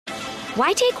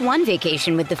Why take one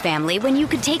vacation with the family when you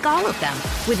could take all of them?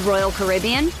 With Royal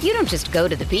Caribbean, you don't just go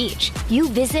to the beach. You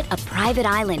visit a private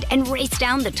island and race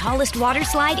down the tallest water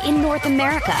slide in North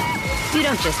America. You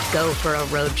don't just go for a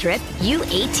road trip. You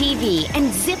ATV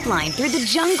and zip line through the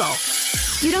jungle.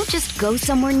 You don't just go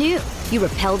somewhere new. You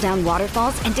rappel down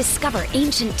waterfalls and discover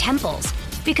ancient temples.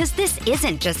 Because this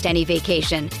isn't just any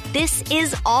vacation. This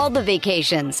is all the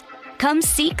vacations. Come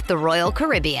seek the Royal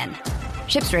Caribbean.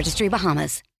 Ships Registry,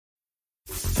 Bahamas.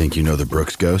 Think you know the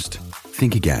Brooks Ghost?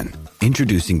 Think again.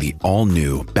 Introducing the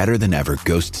all-new, better-than-ever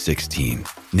Ghost 16.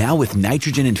 Now with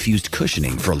nitrogen-infused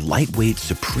cushioning for lightweight,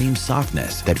 supreme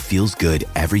softness that feels good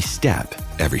every step,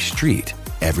 every street,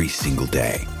 every single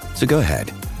day. So go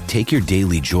ahead, take your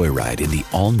daily joyride in the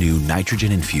all-new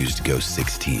nitrogen-infused Ghost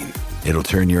 16. It'll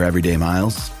turn your everyday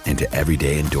miles into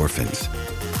everyday endorphins.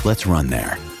 Let's run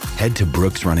there. Head to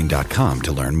brooksrunning.com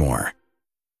to learn more.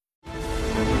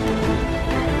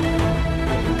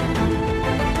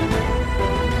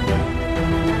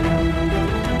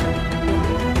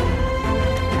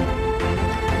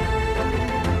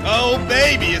 Oh,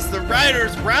 baby, it's the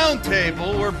Writers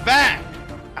Roundtable. We're back.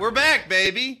 We're back,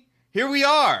 baby. Here we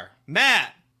are.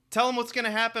 Matt, tell them what's going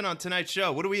to happen on tonight's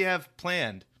show. What do we have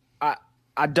planned?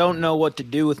 I don't know what to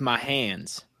do with my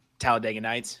hands. Talladega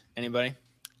Nights. Anybody?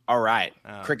 All right.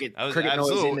 Cricket noise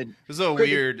in the... It was a little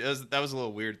weird. That was a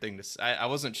little weird thing to say. I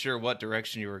wasn't sure what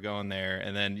direction you were going there,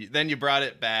 and then you brought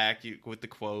it back with the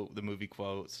quote, the movie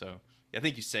quote. So I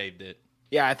think you saved it.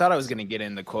 Yeah, I thought I was going to get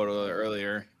in the quote a little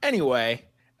earlier. Anyway,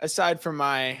 aside from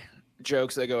my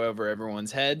jokes that go over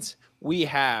everyone's heads, we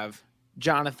have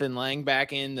Jonathan Lang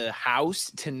back in the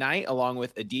house tonight, along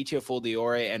with Aditya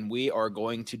Fuldiore, and we are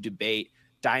going to debate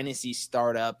Dynasty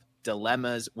startup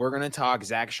dilemmas. We're going to talk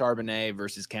Zach Charbonnet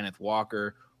versus Kenneth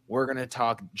Walker. We're going to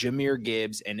talk Jahmyr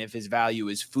Gibbs and if his value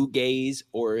is fugazi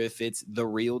or if it's the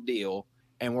real deal.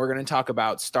 And we're going to talk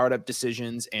about startup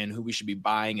decisions and who we should be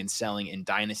buying and selling in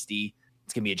Dynasty.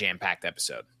 It's going to be a jam-packed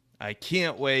episode. I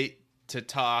can't wait to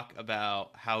talk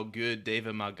about how good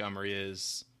David Montgomery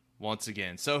is once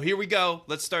again. So here we go.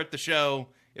 Let's start the show.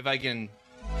 If I can...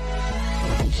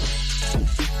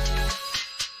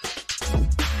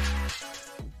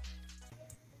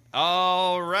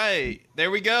 All right,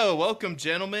 there we go. Welcome,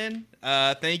 gentlemen.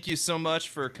 Thank you so much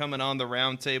for coming on the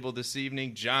roundtable this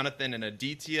evening. Jonathan and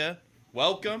Aditya,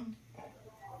 welcome.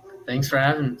 Thanks for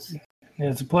having us. Yeah,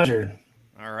 it's a pleasure.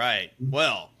 All right.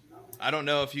 Well, I don't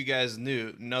know if you guys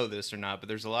know this or not, but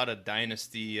there's a lot of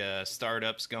Dynasty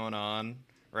startups going on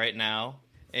right now.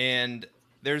 And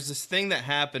there's this thing that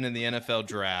happened in the NFL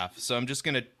draft. So I'm just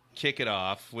going to kick it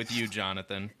off with you,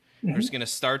 Jonathan. We're just going to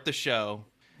start the show.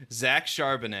 Zach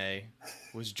Charbonnet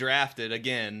was drafted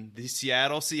again. The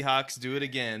Seattle Seahawks do it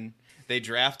again. They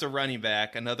draft a running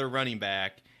back, another running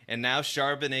back, and now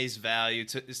Charbonnet's value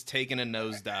is taking a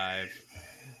nosedive.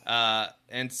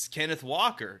 And Kenneth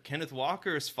Walker. Kenneth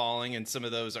Walker is falling in some of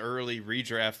those early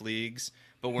redraft leagues,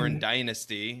 but we're in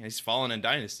Dynasty. He's fallen in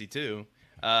Dynasty too.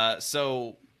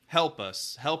 So help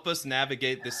us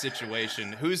navigate this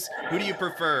situation. Who do you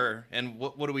prefer, and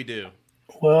what do we do?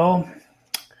 Well,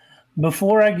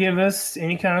 before I give us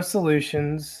any kind of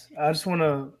solutions, I just want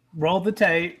to roll the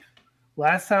tape.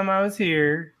 Last time I was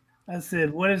here, I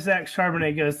said, what if Zach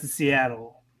Charbonnet goes to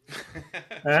Seattle?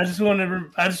 And I just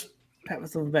pat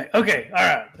myself back. Okay, all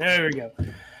right, there we go.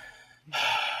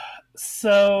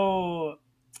 So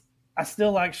I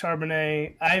still like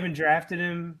Charbonnet. I even drafted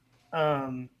him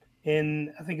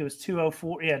in, I think it was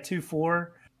 204. Yeah,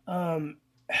 2-4.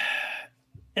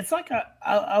 It's like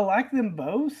I like them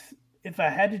both. If I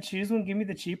had to choose one, give me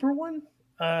the cheaper one.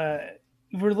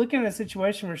 We're looking at a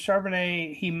situation where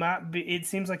Charbonnet, he might be. It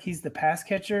seems like he's the pass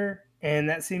catcher, and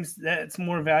that's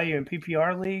more value in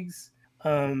PPR leagues.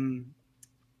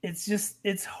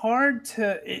 It's hard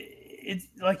to. It's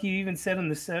like you even said on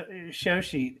the show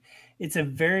sheet. It's a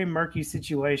very murky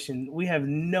situation. We have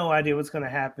no idea what's going to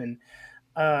happen.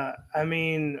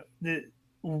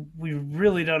 We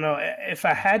really don't know. If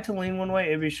I had to lean one way,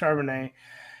 it'd be Charbonnet.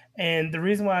 And the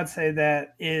reason why I'd say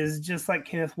that is just like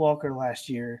Kenneth Walker last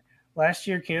year. Last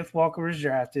year, Kenneth Walker was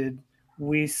drafted.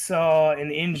 We saw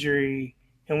an injury,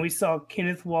 and we saw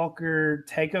Kenneth Walker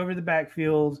take over the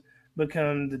backfield,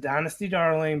 become the dynasty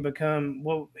darling, become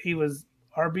what he was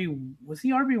RB. Was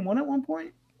he RB1 at one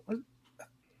point? I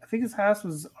think his highest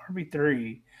was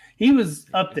RB3. He was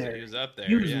up there. He was up there.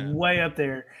 He was way up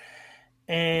there.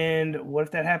 And what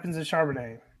if that happens to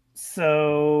Charbonnet?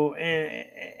 So,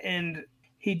 and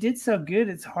he did so good,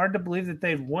 it's hard to believe that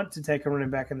they'd want to take a running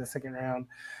back in the second round.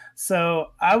 So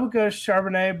I would go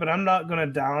Charbonnet, but I'm not going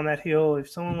to die on that hill. If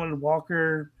someone wanted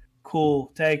Walker,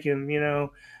 cool, take him,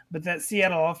 But that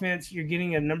Seattle offense, you're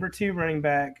getting a number 2 running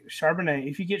back, Charbonnet.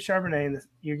 If you get Charbonnet,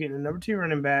 you're getting a number 2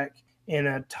 running back in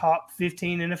a top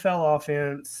 15 NFL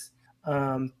offense,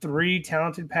 3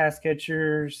 talented pass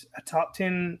catchers, a top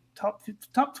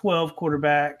 12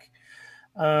 quarterback.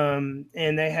 And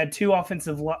they had 2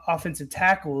 offensive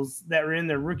tackles that were in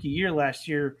their rookie year last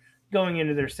year going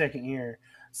into their second year.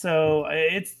 So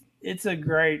it's a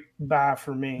great buy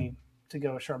for me to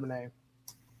go with Charbonnet.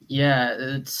 Yeah,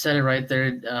 it said it right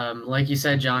there. Like you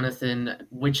said, Jonathan,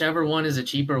 whichever one is a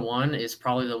cheaper one is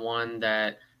probably the one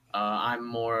that I'm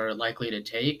more likely to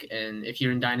take. And if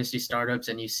you're in Dynasty startups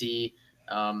and you see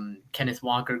Kenneth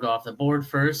Walker go off the board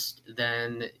first,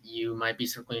 then you might be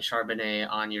circling Charbonnet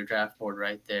on your draft board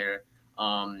right there.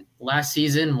 Last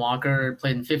season, Walker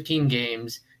played in 15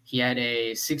 games. He had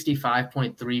a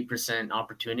 65.3%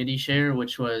 opportunity share,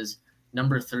 which was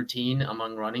number 13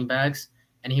 among running backs.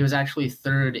 And he was actually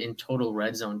 3rd in total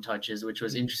red zone touches, which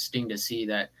was interesting to see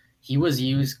that he was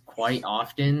used quite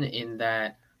often in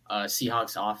that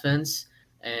Seahawks offense.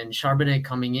 And Charbonnet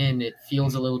coming in, it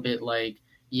feels a little bit like,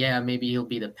 yeah, maybe he'll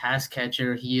be the pass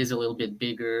catcher. He is a little bit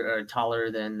bigger or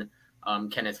taller than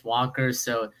Kenneth Walker.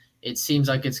 So it seems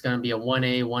like it's going to be a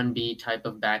 1A, 1B type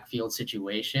of backfield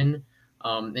situation.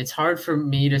 It's hard for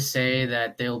me to say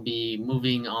that they'll be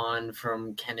moving on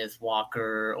from Kenneth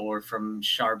Walker or from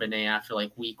Charbonnet after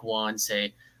like week 1.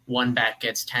 Say one back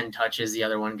gets 10 touches, the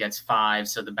other one gets 5.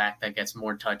 So the back that gets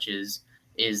more touches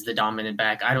is the dominant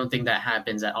back. I don't think that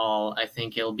happens at all. I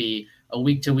think it'll be a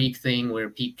week-to-week thing where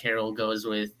Pete Carroll goes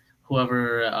with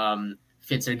whoever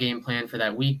fits their game plan for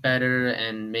that week better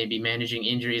and maybe managing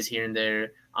injuries here and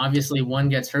there. Obviously, one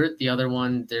gets hurt, the other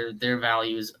one, their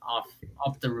value's off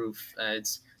the roof.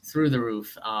 It's through the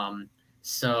roof.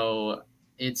 So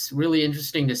it's really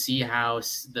interesting to see how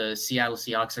the Seattle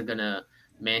Seahawks are going to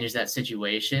manage that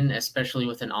situation, especially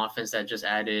with an offense that just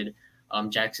added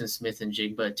Jackson Smith and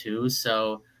Jigba too.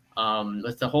 So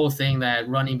with the whole thing that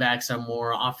running backs are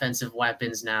more offensive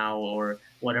weapons now or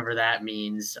whatever that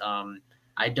means,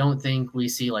 I don't think we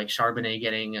see like Charbonnet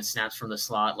getting snaps from the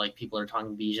slot like people are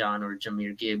talking Bijan or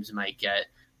Jahmyr Gibbs might get.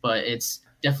 But it's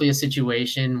definitely a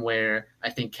situation where I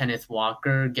think Kenneth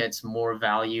Walker gets more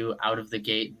value out of the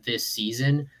gate this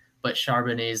season. But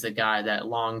Charbonnet is the guy that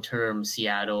long-term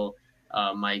Seattle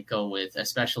might go with,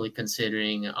 especially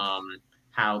considering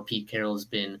how Pete Carroll's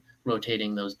been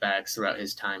rotating those backs throughout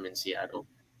his time in Seattle.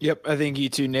 Yep, I think you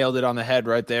two nailed it on the head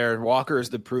right there. Walker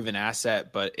is the proven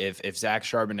asset, but if Zach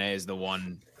Charbonnet is the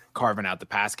one carving out the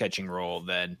pass catching role,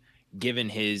 then given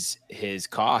his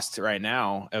cost right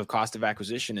now of cost of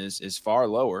acquisition is far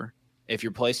lower. If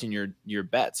you're placing your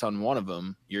bets on one of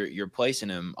them, you're placing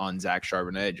him on Zach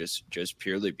Charbonnet just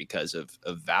purely because of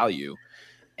value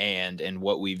and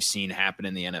what we've seen happen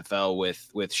in the NFL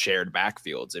with shared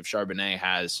backfields. If Charbonnet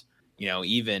has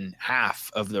even half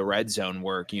of the red zone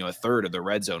work, a third of the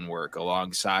red zone work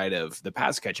alongside of the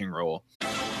pass catching role.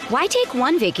 Why take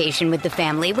one vacation with the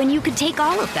family when you could take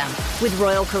all of them? With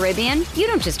Royal Caribbean, you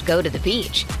don't just go to the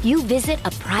beach. You visit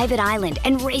a private island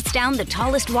and race down the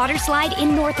tallest water slide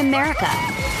in North America.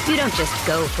 You don't just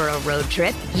go for a road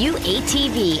trip. You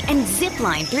ATV and zip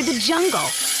line through the jungle.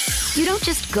 You don't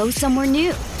just go somewhere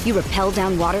new. You rappel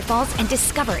down waterfalls and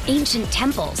discover ancient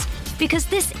temples. Because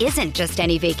this isn't just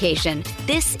any vacation.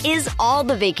 This is all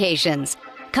the vacations.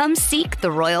 Come seek the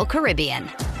Royal Caribbean.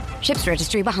 Ships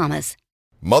Registry, Bahamas.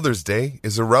 Mother's Day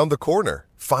is around the corner.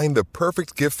 Find the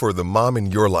perfect gift for the mom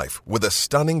in your life with a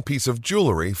stunning piece of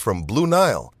jewelry from Blue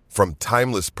Nile. From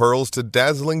timeless pearls to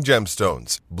dazzling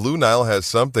gemstones, Blue Nile has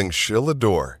something she'll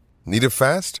adore. Need it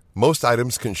fast? Most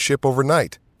items can ship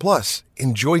overnight. Plus,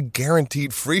 enjoy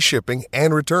guaranteed free shipping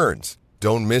and returns.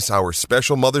 Don't miss our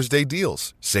special Mother's Day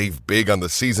deals. Save big on the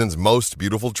season's most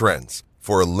beautiful trends.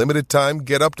 For a limited time,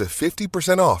 get up to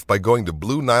 50% off by going to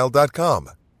BlueNile.com.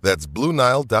 That's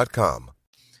BlueNile.com.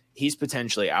 He's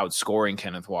potentially outscoring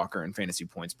Kenneth Walker in fantasy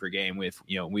points per game.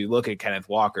 We look at Kenneth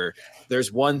Walker,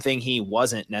 there's one thing he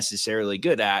wasn't necessarily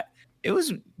good at. It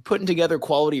was putting together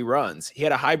quality runs. He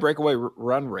had a high breakaway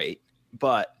run rate,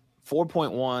 but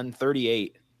 4.1,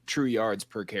 38 true yards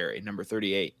per carry, number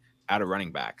 38 out of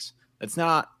running backs. That's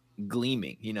not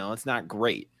gleaming, it's not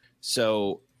great.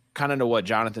 So kind of to what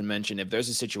Jonathan mentioned, if there's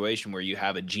a situation where you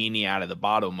have a genie out of the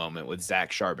bottle moment with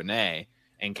Zach Charbonnet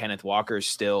and Kenneth Walker's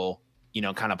still,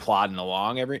 kind of plodding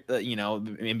along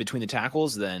in between the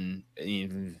tackles, then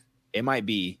it might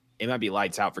be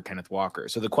lights out for Kenneth Walker.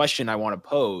 So the question I want to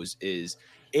pose is,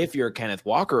 if you're a Kenneth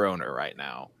Walker owner right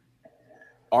now,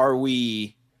 are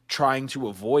we trying to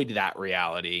avoid that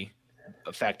reality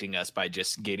affecting us by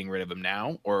just getting rid of him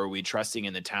now, or are we trusting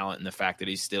in the talent and the fact that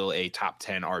he's still a top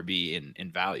 10 RB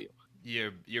in value?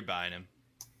 You're buying him.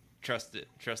 Trust it.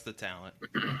 Trust the talent.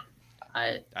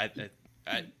 I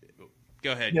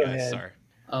Go ahead, Go guys. ahead.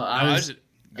 Sorry.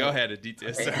 Go ahead, Aditya.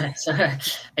 Okay. Sorry.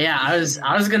 Yeah, I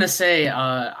was gonna say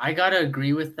I gotta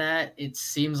agree with that. It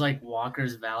seems like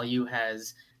Walker's value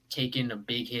has taken a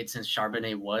big hit since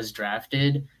Charbonnet was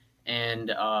drafted,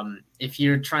 and if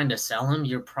you're trying to sell him,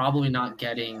 you're probably not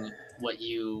getting what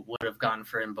you would have gotten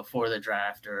for him before the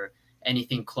draft or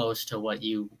anything close to what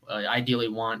you ideally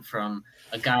want from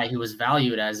a guy who was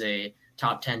valued as a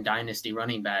top 10 dynasty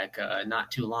running back not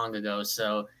too long ago.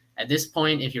 So at this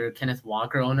point, if you're a Kenneth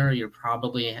Walker owner, you're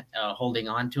probably holding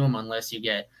on to him unless you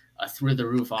get a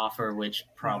through-the-roof offer, which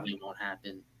probably won't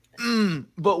happen.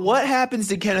 But what happens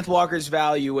to Kenneth Walker's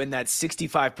value when that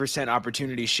 65%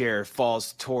 opportunity share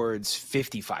falls towards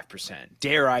 55%?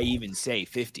 Dare I even say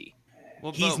 50?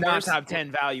 Well, He's not top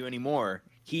 10 value anymore.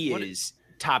 He is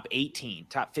top 18,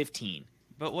 top 15.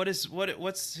 But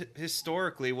what's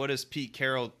historically, what has Pete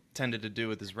Carroll tended to do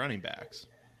with his running backs?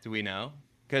 Do we know?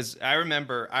 Because I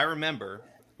remember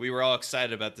we were all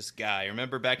excited about this guy.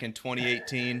 Remember back in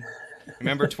 2018?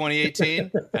 Remember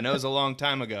 2018? I know it was a long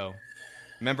time ago.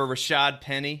 Remember Rashad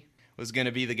Penny was going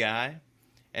to be the guy?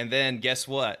 And then guess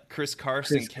what? Chris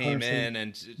Carson came in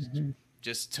and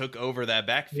just took over that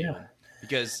backfield. Yeah.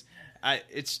 Because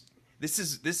this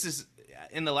is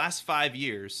in the last 5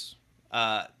 years,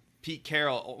 Pete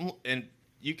Carroll, and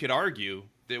you could argue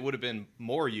that it would have been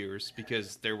more years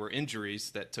because there were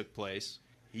injuries that took place.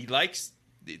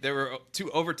 There were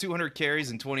over 200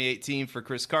 carries in 2018 for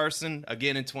Chris Carson,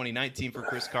 again in 2019 for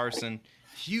Chris Carson.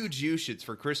 Huge usage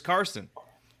for Chris Carson,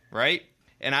 right?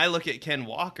 And I look at Ken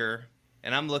Walker,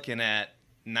 and I'm looking at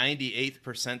 98th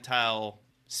percentile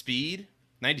speed,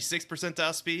 96th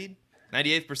percentile speed,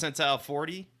 98th percentile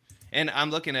 40. And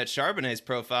I'm looking at Charbonnet's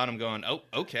profile, and I'm going, oh,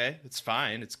 okay, it's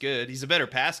fine. It's good. He's a better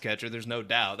pass catcher. There's no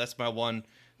doubt. That's my one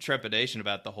trepidation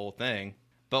about the whole thing.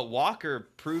 But Walker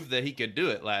proved that he could do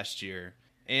it last year.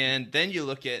 And then you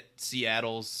look at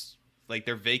Seattle's, like,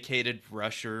 their vacated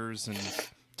rushers and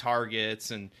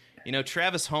targets. And,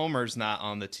 Travis Homer's not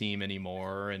on the team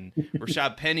anymore. And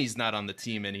Rashad Penny's not on the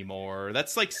team anymore.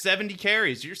 That's like 70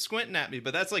 carries. You're squinting at me,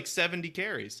 but that's like 70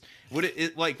 carries.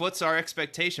 What's our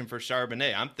expectation for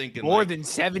Charbonnet? I'm thinking more than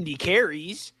 70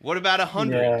 carries. What about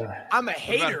 100? Yeah. I'm a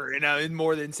hater in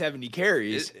more than 70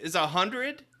 carries. Is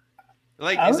 100?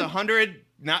 Is 100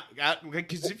 not?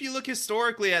 Because if you look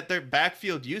historically at their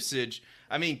backfield usage,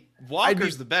 I mean,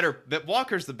 Walker's the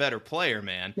better player,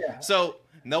 man. Yeah. So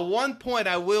the one point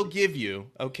I will give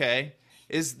you, okay,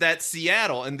 is that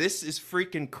Seattle, and this is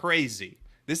freaking crazy.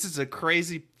 This is a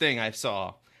crazy thing I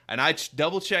saw, and I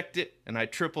double-checked it, and I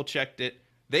triple-checked it.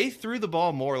 They threw the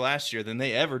ball more last year than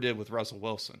they ever did with Russell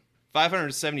Wilson.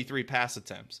 573 pass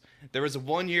attempts. There was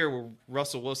 1 year where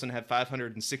Russell Wilson had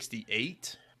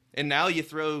 568, and now you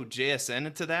throw JSN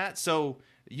into that. So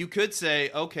you could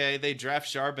say, okay, they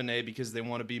draft Charbonnet because they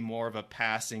want to be more of a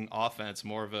passing offense,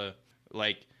 more of a,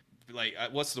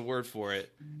 what's the word for it?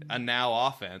 A now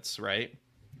offense, right?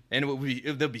 And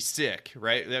they'll be sick,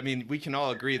 right? I mean, we can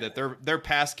all agree that their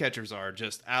pass catchers are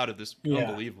just out of this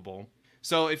unbelievable.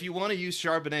 So if you want to use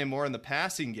Charbonnet more in the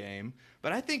passing game,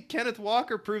 but I think Kenneth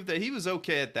Walker proved that he was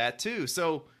okay at that too.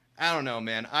 So I don't know,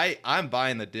 man. I'm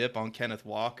buying the dip on Kenneth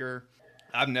Walker.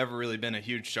 I've never really been a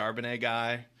huge Charbonnet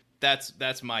guy.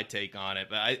 That's my take on it.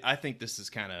 But I think this is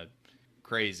kind of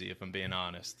crazy, if I'm being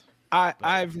honest.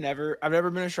 I've never been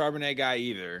a Charbonnet guy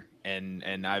either,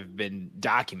 and I've been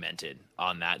documented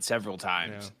on that several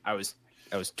times. Yeah. I was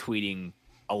tweeting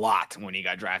a lot when he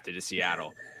got drafted to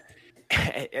Seattle.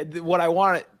 What I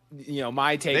want,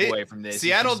 my takeaway from this,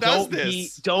 Seattle does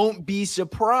this. Don't be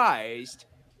surprised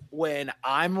when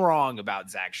I'm wrong about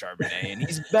Zach Charbonnet, and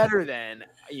he's better than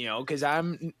because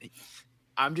I'm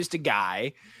just a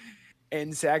guy.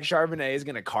 And Zach Charbonnet is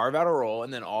going to carve out a role,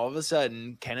 and then all of a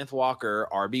sudden, Kenneth Walker,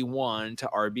 RB1 to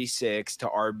RB6 to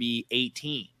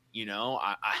RB18.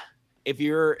 If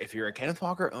you're a Kenneth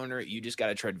Walker owner, you just got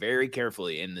to tread very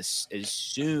carefully. And as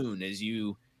soon as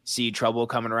you see trouble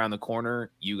coming around the corner,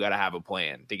 you got to have a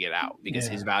plan to get out because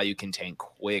his value can tank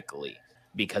quickly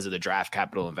because of the draft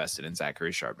capital invested in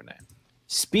Zachary Charbonnet.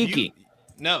 Speaking.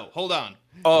 No, hold on.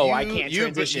 I can't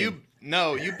transition.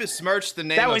 You besmirched the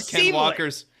name of Ken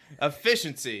Walker's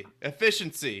efficiency.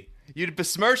 You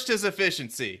besmirched his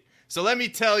efficiency. So let me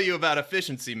tell you about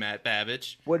efficiency, Matt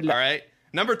Babbage. All right.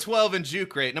 Number 12 in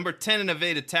juke rate. Number 10 in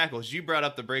evaded tackles. You brought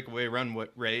up the breakaway run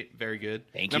rate. Very good.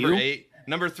 Thank you. Number 8.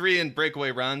 Number 3 in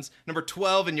breakaway runs. Number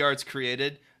 12 in yards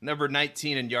created. Number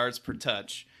 19 in yards per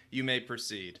touch. You may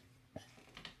proceed.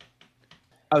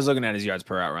 I was looking at his yards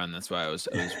per out run. That's why I was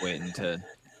waiting to.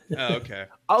 Oh, okay.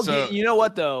 You know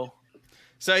what though?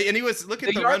 So, and he was look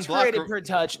at the run yards block created per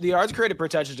touch. The yards created per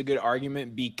touch is a good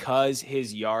argument because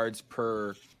his yards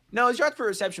per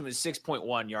reception was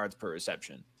 6.1 yards per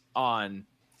reception on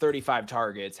 35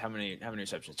 targets. How many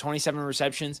receptions? 27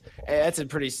 receptions. That's a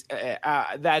pretty.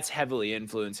 That's heavily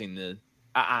influencing the.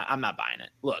 I'm not buying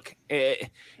it. Look,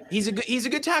 he's a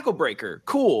good tackle breaker.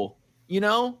 Cool. He's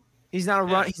not a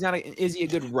run. Is he a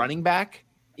good running back?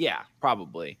 Yeah,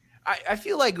 probably. I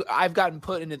feel like I've gotten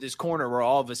put into this corner where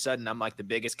all of a sudden I'm like the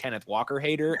biggest Kenneth Walker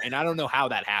hater, and I don't know how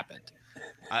that happened.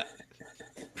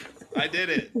 I did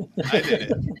it.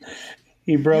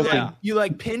 He broke it. You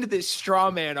pinned this straw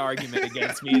man argument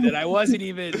against me that I wasn't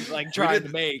even trying to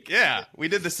make. Yeah, we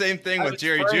did the same thing with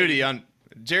Jerry Jeudy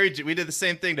we did the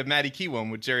same thing to Matty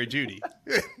Kiwoom with Jerry Jeudy.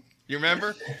 You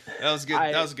remember? That was good.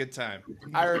 That was a good time.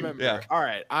 I remember. Yeah. All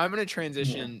right, I'm going to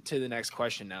transition to the next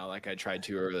question now, like I tried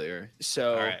to earlier.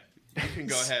 So, all right, you can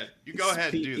go ahead. You go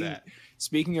ahead and do that.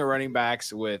 Speaking of running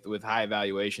backs with high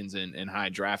evaluations and high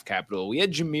draft capital, we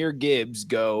had Jahmyr Gibbs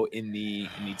go in the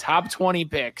top 20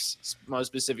 picks, most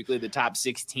specifically the top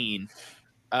 16,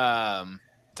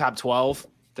 top 12.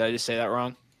 Did I just say that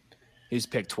wrong? He was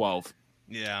picked 12.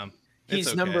 Yeah, he's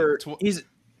okay. number. He's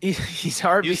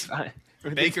RB5.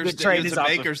 The trade is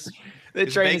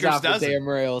off the damn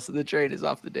rails. The trade is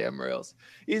off the damn rails.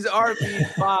 He's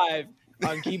RB5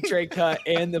 on Keep Trade Cut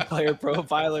and the Player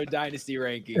Profiler Dynasty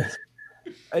rankings.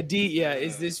 Aditya,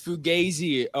 is this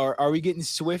Fugazi, or are we getting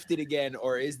swifted again,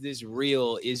 or is this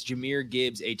real? Is Jahmyr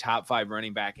Gibbs a top 5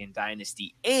 running back in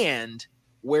Dynasty? And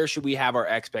where should we have our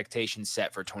expectations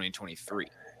set for 2023?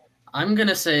 I'm going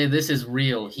to say this is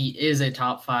real. He is a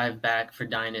top 5 back for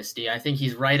Dynasty. I think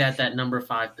he's right at that number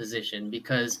 5 position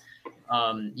because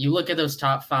you look at those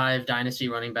top 5 Dynasty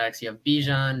running backs. You have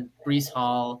Bijan, Breece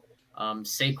Hall,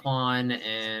 Saquon,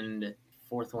 and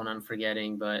fourth one I'm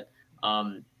forgetting. But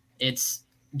it's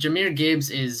Jahmyr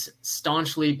Gibbs is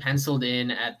staunchly penciled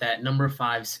in at that number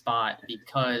 5 spot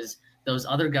because those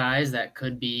other guys that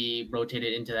could be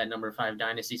rotated into that number 5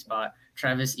 Dynasty spot,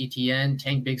 Travis Etienne,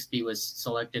 Tank Bigsby was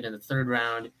selected in the 3rd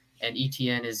round, and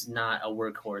Etienne is not a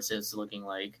workhorse, it's looking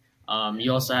like.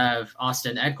 You also have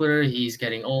Austin Eckler. He's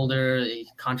getting older,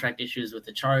 contract issues with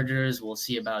the Chargers. We'll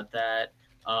see about that.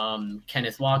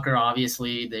 Kenneth Walker,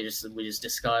 obviously, we just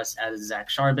discussed, as Zach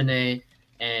Charbonnet,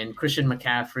 and Christian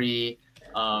McCaffrey.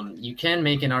 You can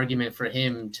make an argument for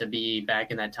him to be back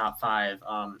in that top 5.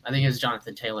 I think it was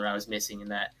Jonathan Taylor I was missing in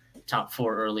that top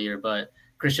 4 earlier, but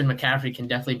Christian McCaffrey can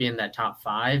definitely be in that top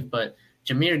 5. But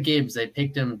Jahmyr Gibbs, they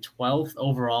picked him 12th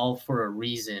overall for a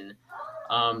reason,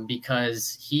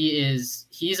 because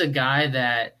he's a guy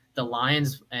that the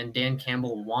Lions and Dan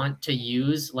Campbell want to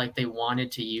use like they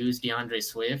wanted to use DeAndre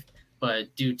Swift,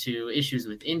 but due to issues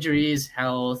with injuries,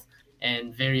 health,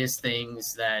 and various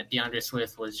things that DeAndre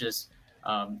Swift was just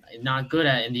not good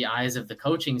at in the eyes of the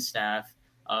coaching staff,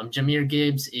 Jahmyr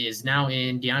Gibbs is now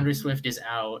in, DeAndre Swift is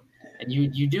out, and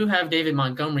you do have David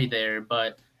Montgomery there,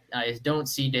 but I don't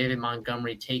see David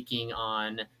Montgomery taking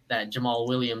on that Jamal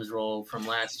Williams role from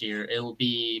last year. It'll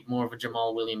be more of a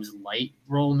Jamal Williams light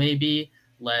role, maybe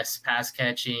less pass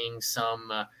catching, some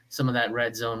of that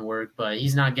red zone work, but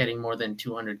he's not getting more than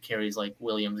 200 carries like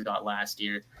Williams got last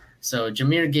year. So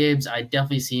Jahmyr Gibbs, I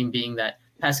definitely see him being that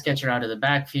pass catcher out of the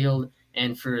backfield.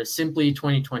 And for simply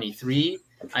 2023,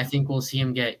 I think we'll see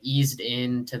him get eased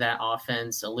into that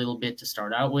offense a little bit to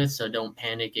start out with. So don't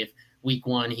panic if week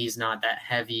 1 he's not that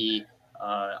heavy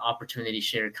opportunity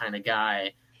share kind of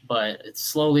guy. But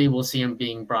slowly we'll see him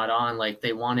being brought on. Like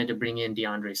they wanted to bring in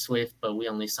DeAndre Swift, but we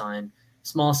only signed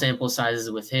small sample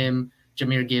sizes with him.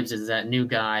 Jahmyr Gibbs is that new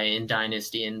guy in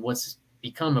Dynasty and what's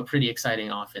become a pretty exciting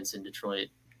offense in Detroit.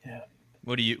 Yeah.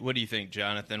 What do you think,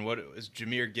 Jonathan? What is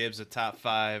Jahmyr Gibbs a top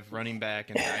 5 running back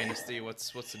in Dynasty?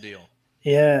 What's the deal?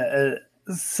 Yeah.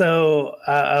 So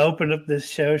I opened up this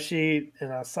show sheet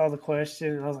and I saw the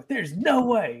question and I was like, "There's no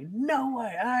way.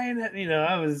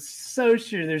 I was so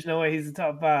sure there's no way he's the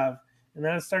top 5." And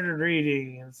then I started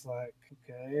reading and it's like,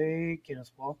 okay,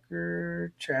 Kenneth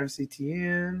Walker, Travis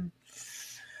Etienne,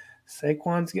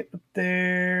 Saquon's getting up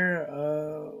there.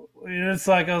 It's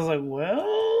like I was like,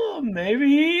 well, maybe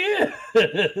he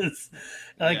is.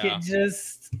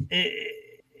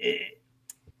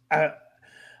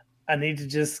 I need to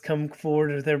just come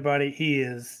forward with everybody. He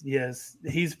is, yes.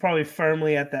 He's probably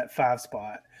firmly at that 5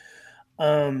 spot.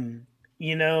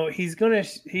 He is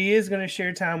gonna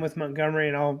share time with Montgomery,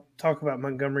 and I'll talk about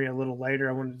Montgomery a little later.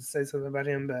 I wanted to say something about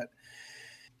him, but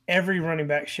every running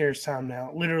back shares time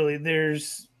now. Literally,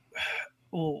 there's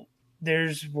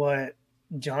what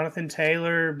Jonathan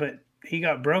Taylor, but he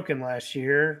got broken last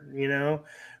year.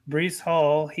 Breece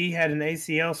Hall, he had an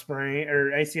ACL sprain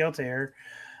or ACL tear.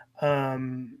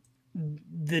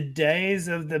 The days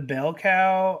of the bell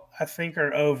cow, I think,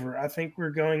 are over. I think we're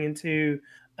going into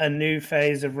a new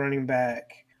phase of running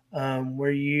back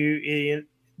where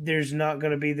there's not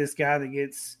going to be this guy that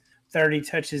gets 30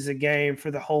 touches a game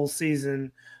for the whole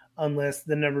season unless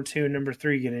the number 2 and number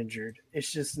 3 get injured.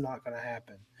 It's just not going to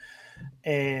happen.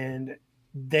 And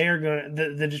they're going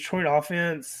to the Detroit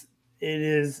offense, it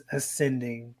is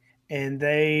ascending. And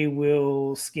they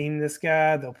will scheme this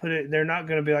guy. They'll put it. They're not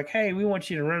going to be like, "Hey, we want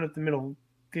you to run up the middle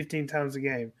 15 times a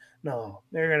game." No,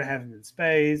 they're going to have him in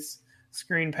space,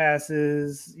 screen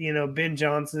passes. Ben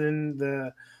Johnson,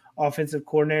 the offensive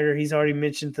coordinator, he's already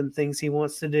mentioned some things he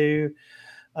wants to do.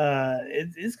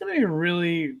 It's going to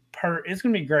be it's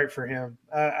going to be great for him.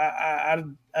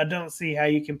 I don't see how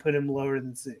you can put him lower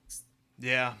than 6th.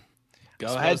 Yeah.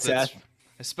 Go ahead, Seth.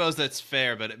 I suppose that's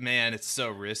fair, but man, it's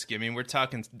so risky. I mean, we're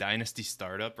talking Dynasty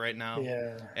startup right now.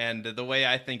 Yeah. And the way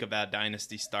I think about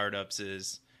Dynasty startups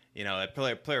is, at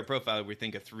player profile, we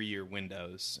think of 3-year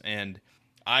windows. And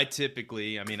I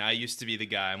used to be the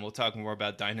guy, and we'll talk more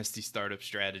about Dynasty startup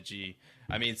strategy.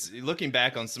 I mean, looking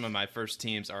back on some of my first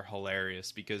teams are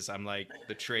hilarious because I'm like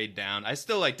the trade down. I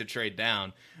still like to trade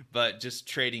down, but just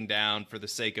trading down for the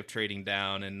sake of trading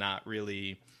down and not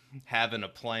really having a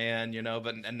plan,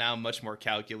 but now much more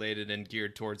calculated and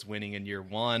geared towards winning in year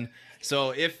 1.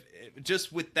 So if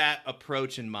just with that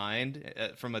approach in mind,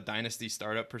 from a Dynasty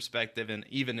startup perspective, and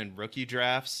even in rookie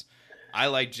drafts, I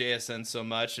like JSN so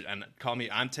much, and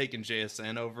I'm taking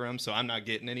JSN over him, so I'm not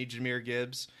getting any Jahmyr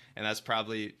Gibbs, and that's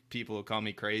probably people will call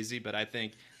me crazy, but I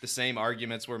think the same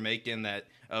arguments we're making that,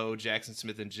 Jackson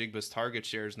Smith and Jigba's target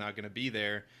share is not going to be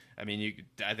there. I mean,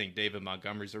 I think David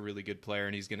Montgomery's a really good player,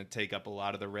 and he's going to take up a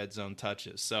lot of the red zone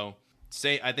touches. So,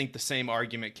 I think the same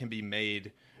argument can be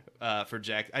made for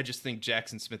Jack. I just think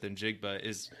Jackson Smith and Jigba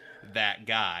is that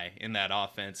guy in that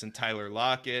offense, and Tyler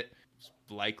Lockett is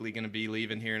likely going to be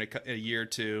leaving here in a year or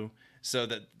two. So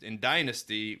that in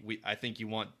Dynasty, I think you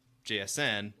want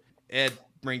JSN. Ed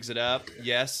brings it up.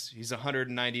 Yes, he's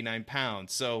 199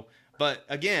 pounds. So, but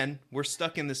again, we're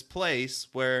stuck in this place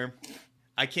where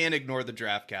I can't ignore the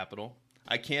draft capital.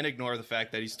 I can't ignore the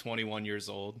fact that he's 21 years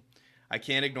old. I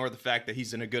can't ignore the fact that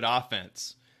he's in a good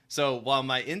offense. So while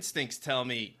my instincts tell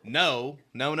me no,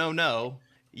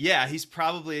 yeah, he's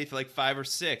probably like 5 or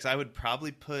 6. I would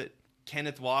probably put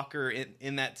Kenneth Walker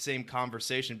in that same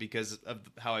conversation because of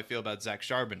how I feel about Zach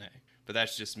Charbonnet. But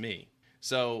that's just me.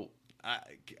 So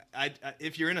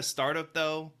if you're in a startup,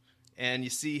 though, and you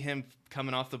see him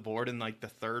coming off the board in like the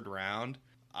 3rd round,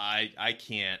 I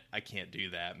can't do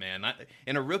that, man.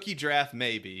 In a rookie draft,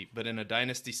 maybe, but in a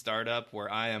Dynasty startup where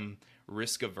I am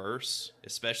risk averse,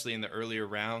 especially in the earlier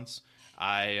rounds,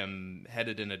 I am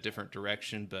headed in a different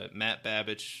direction. But Matt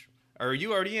Babich, or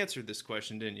you already answered this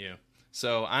question, didn't you?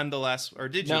 So I'm the last, or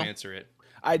did you answer it?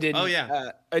 I didn't. Oh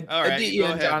yeah. All right,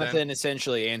 Jonathan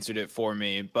essentially answered it for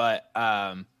me, but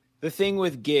the thing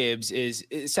with Gibbs is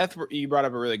Seth, you brought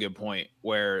up a really good point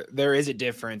where there is a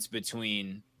difference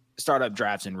between startup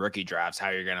drafts and rookie drafts, how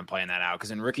you're going to plan that out. Because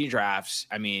in rookie drafts,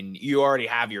 I mean, you already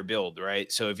have your build,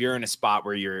 right? So if you're in a spot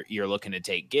where you're looking to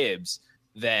take Gibbs,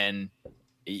 then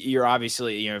you're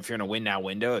obviously, if you're in a win now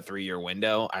window, a 3-year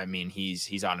window, I mean,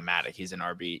 he's automatic. He's an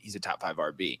RB. He's a top 5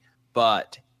 RB.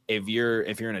 But if you're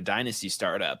in a dynasty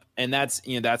startup, and that's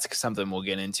something we'll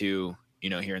get into,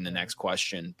 here in the next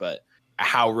question, but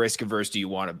how risk averse do you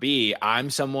want to be?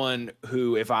 I'm someone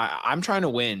who, if I'm trying to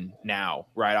win now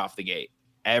right off the gate,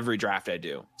 every draft I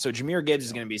do. So Jahmyr Gibbs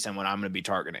is going to be someone I'm going to be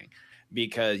targeting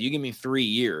because you give me 3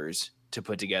 years to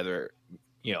put together,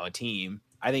 a team.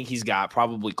 I think he's got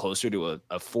probably closer to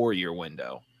a 4-year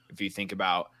window. If you think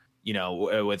about,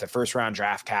 with a 1st-round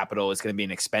draft capital, it's going to be an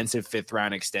expensive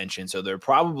 5th-round extension. So they're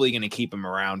probably going to keep him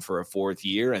around for a 4th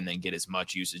year and then get as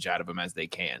much usage out of him as they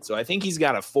can. So I think he's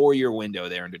got a 4-year window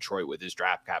there in Detroit with his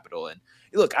draft capital. And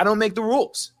look, I don't make the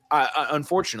rules.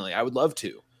 Unfortunately, I would love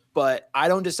to. But I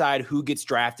don't decide who gets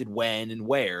drafted when and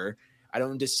where. I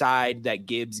don't decide that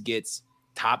Gibbs gets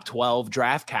top 12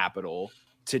 draft capital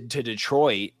to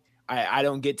Detroit. I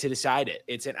don't get to decide it.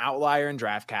 It's an outlier in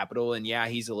draft capital, and yeah,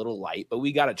 he's a little light, but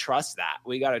we got to trust that.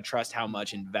 We got to trust how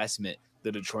much investment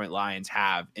the Detroit Lions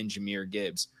have in Jahmyr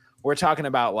Gibbs. We're talking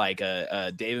about like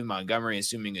a David Montgomery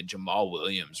assuming a Jamal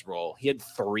Williams role. He had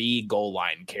 3 goal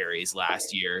line carries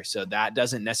last year, so that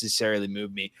doesn't necessarily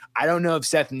move me. I don't know if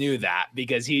Seth knew that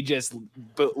because he just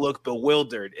looked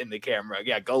bewildered in the camera.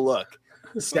 Yeah, go look.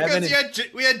 Because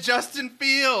we had Justin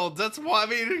Fields. That's why. I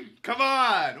mean, come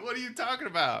on. What are you talking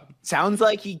about? Sounds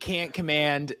like he can't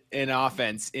command an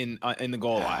offense in the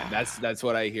goal line. That's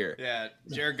what I hear. Yeah,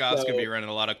 Jared Goff's gonna be running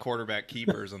a lot of quarterback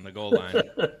keepers on the goal line.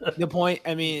 The point.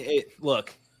 I mean,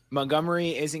 look,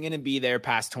 Montgomery isn't going to be there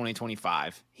past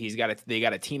 2025. They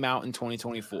got a team out in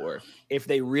 2024. If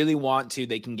they really want to,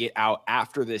 they can get out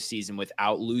after this season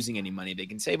without losing any money. They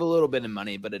can save a little bit of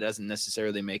money, but it doesn't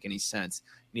necessarily make any sense.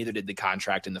 Neither did the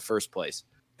contract in the first place.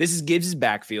 This is Gibbs'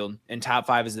 backfield, and top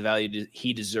 5 is the value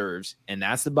he deserves. And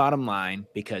that's the bottom line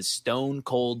because Stone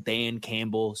Cold Dan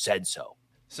Campbell said so.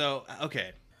 So,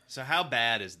 okay. So how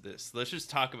bad is this? Let's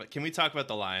just can we talk about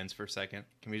the Lions for a second?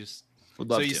 Can we just, Would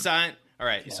love to. All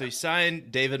right. Yeah. So you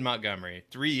signed David Montgomery,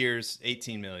 3 years,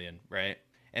 $18 million, right?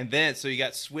 And then, so you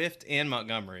got Swift and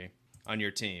Montgomery on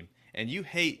your team, and you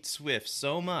hate Swift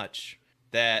so much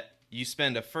that you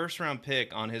spend a first-round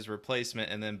pick on his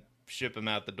replacement and then ship him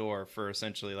out the door for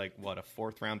essentially like what, a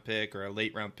 4th-round pick or a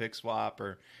late-round pick swap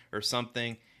or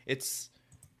something. It's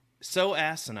so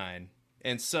asinine.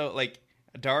 And so like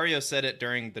Dario said it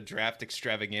during the draft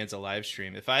extravaganza live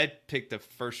stream. If I picked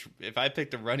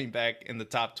a running back in the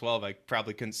top 12, I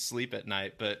probably couldn't sleep at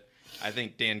night, but I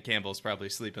think Dan Campbell's probably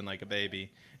sleeping like a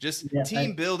baby.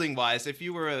 Team building wise, if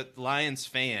you were a Lions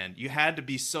fan, you had to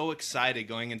be so excited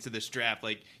going into this draft.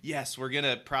 Like, yes, we're going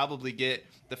to probably get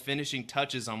the finishing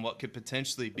touches on what could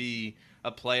potentially be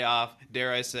a playoff,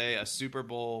 dare I say, a Super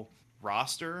Bowl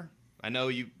roster. I know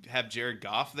you have Jared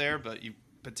Goff there, but you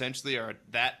potentially are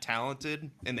that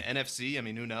talented in the NFC. I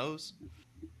mean, who knows?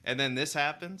 And then this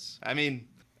happens. I mean,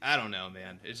 I don't know,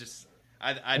 man. It's just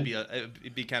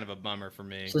it'd be kind of a bummer for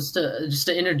me. Just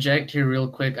to interject here real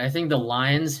quick, I think the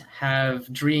Lions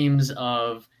have dreams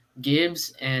of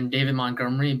Gibbs and David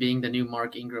Montgomery being the new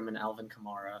Mark Ingram and Alvin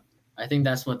Kamara. I think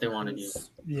that's what they want to do.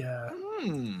 Yeah.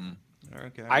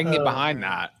 Okay. I can get behind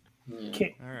that.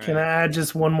 Can I add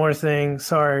just one more thing?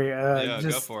 Sorry.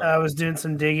 Go for it. I was doing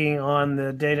some digging on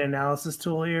the data analysis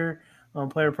tool here on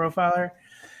Player Profiler.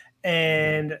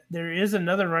 And there is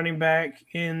another running back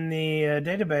in the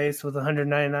database with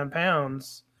 199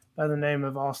 pounds by the name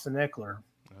of Austin Eckler.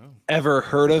 Oh. Ever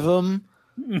heard of him?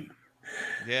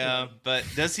 Yeah, but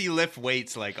does he lift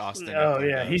weights like Austin Eckler? Oh,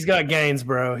 yeah. He's got gains,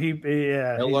 bro. He's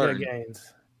got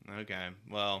gains. Okay.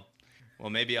 Well,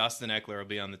 maybe Austin Eckler will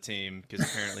be on the team because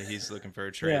apparently he's looking for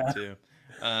a trade too.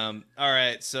 All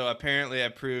right. So apparently I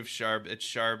proved it's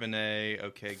Charbonnet.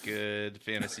 Okay, good.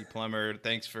 Fantasy Plumber.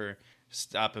 Thanks for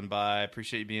stopping by.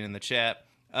 Appreciate you being in the chat.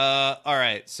 All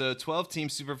right. So 12-team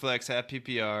Superflex at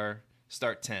PPR.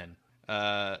 Start 10.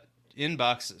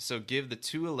 Inbox. So give the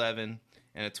 211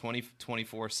 and a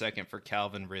 2024 second for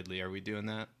Calvin Ridley. Are we doing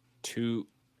that?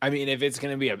 I mean, if it's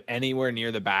going to be anywhere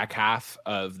near the back half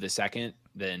of the second,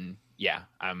 then yeah,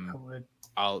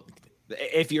 I'll.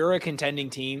 If you're a contending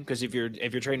team, because if you're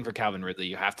trading for Calvin Ridley,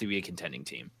 you have to be a contending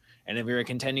team. And if you're a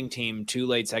contending team, 2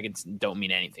 late seconds don't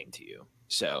mean anything to you.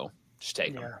 So just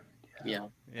take them. Yeah.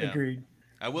 Agreed.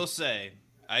 I will say,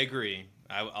 I agree.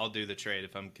 I'll do the trade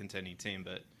if I'm a contending team,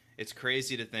 but it's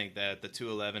crazy to think that the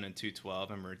 211 and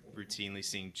 212, I'm routinely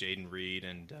seeing Jaden Reed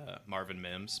and Marvin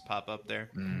Mims pop up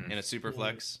there in a super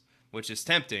flex, which is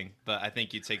tempting, but I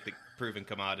think you take the proven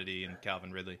commodity in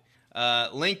Calvin Ridley.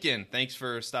 Lincoln, thanks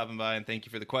for stopping by and thank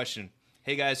you for the question.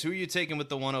 Hey guys, who are you taking with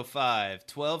the 105?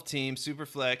 12 team, super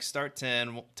flex, start 10,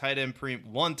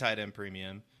 one tight end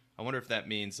premium. I wonder if that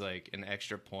means like an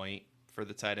extra point for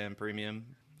the tight end premium.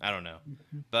 I don't know,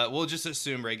 but we'll just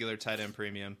assume regular tight end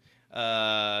premium.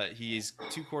 He's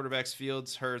 2 quarterbacks,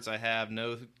 Fields, Hurts. I have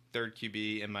no third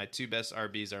QB, and my 2 best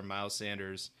RBs are Miles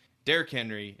Sanders, Derrick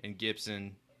Henry, and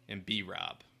Gibson and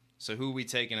B-Rob. So who are we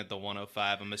taking at the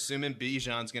 105? I'm assuming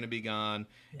Bijan's going to be gone,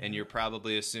 and you're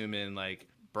probably assuming like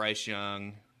Bryce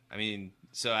Young. I mean,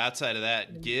 so outside of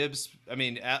that, Gibbs. I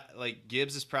mean,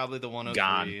 Gibbs is probably the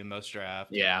 103 in most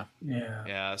drafts. Yeah.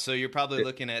 So you're probably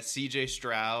looking at C.J.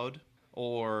 Stroud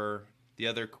or the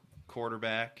other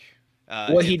quarterback.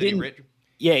 He didn't.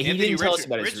 He didn't tell us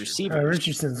about his receiver.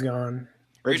 Richardson's gone.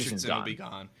 Richardson will be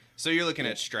gone. So you're looking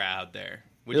at Stroud there.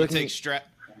 Would you take Stroud?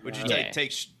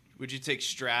 Would you take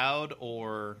Stroud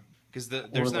or because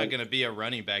there's not going to be a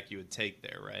running back you would take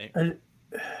there, right?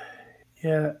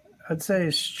 I'd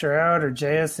say Stroud or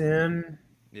JSN.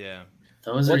 Yeah.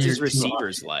 What's his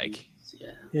receivers like?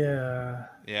 Yeah.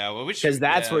 Well, because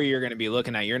that's where you're going to be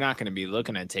looking at. You're not going to be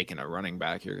looking at taking a running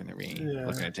back. You're going to be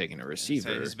looking at taking a receiver.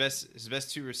 So his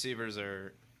best 2 receivers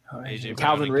are AJ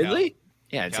Calvin Ridley.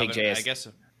 Calvin, take JSN. I guess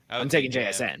I'm taking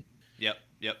JSN. Yep.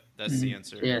 That's the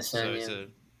answer. So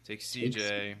take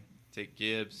CJ, take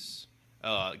Gibbs.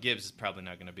 Oh, Gibbs is probably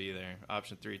not going to be there.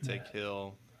 Option 3, take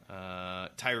Hill.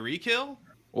 Tyreek Hill.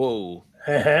 Whoa.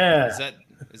 Is that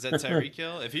Tyreek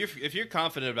Hill? If you're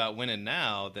confident about winning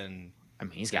now, then I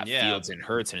mean he's got Fields and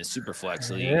Hurts in his super flex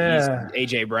league. Yeah.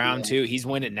 He's AJ Brown too. He's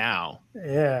winning now.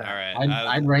 Yeah. All right.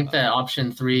 I'd rank that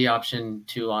option 3, option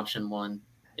 2, option 1.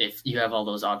 if you have all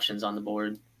those options on the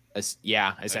board.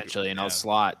 Yeah, essentially, and I'll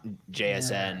slot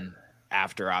JSN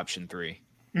after option 3.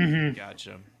 Mm-hmm.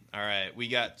 Gotcha. All right, we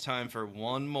got time for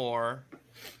one more.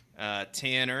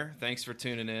 Tanner, thanks for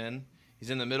tuning in. He's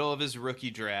in the middle of his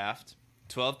rookie draft,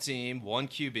 12 team, 1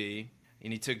 QB,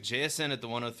 and he took JSN at the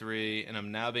 103, and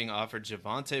I'm now being offered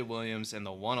Javonte Williams and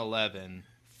the 111.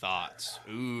 Thoughts?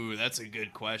 Ooh, that's a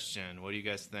good question. What do you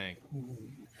guys think?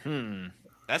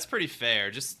 That's pretty fair.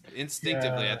 Just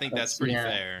instinctively, I think that's pretty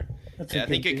fair. I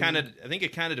think it kind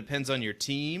of depends on your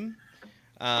team.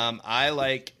 I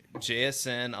like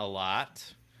JSN a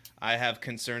lot. I have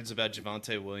concerns about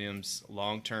Javonte Williams'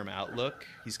 long-term outlook.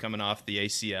 He's coming off the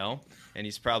ACL, and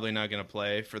he's probably not going to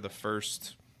play for the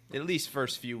first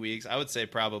few weeks. I would say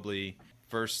probably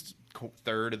first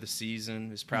third of the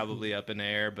season is probably up in the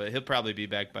air, but he'll probably be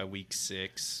back by week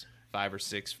 5 or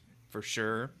 6 for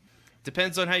sure.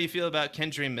 Depends on how you feel about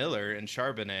Kendre Miller and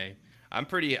Charbonnet.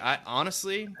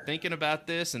 Honestly, thinking about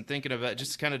this and thinking about,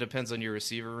 just kind of depends on your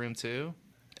receiver room too.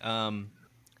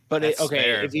 But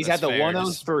if he's at the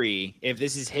 103, if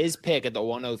this is his pick at the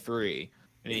 103,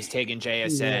 and he's taking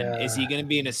JSN, is he going to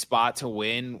be in a spot to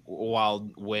win while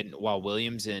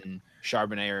Williams and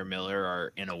Charbonnet or Miller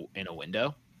are in a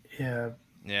window? Yeah,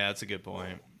 that's a good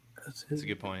point. That's a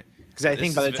good point. Because I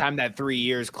think by the time that 3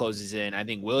 years closes in, I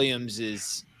think Williams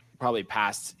is probably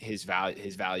past his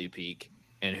value peak,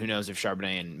 and who knows if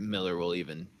Charbonnet and Miller will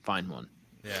even find one.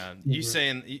 Yeah, you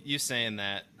saying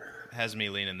that has me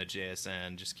leaning the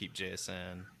JSN. Just keep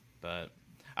JSN, but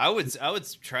I would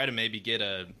try to maybe get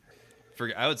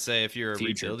I would say if you're a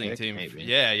rebuilding team, maybe.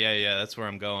 Yeah, that's where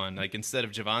I'm going. Like instead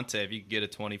of Javonte, if you could get a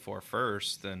 24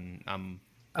 first, then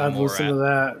I'd listen to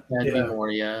that. That'd be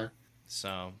more,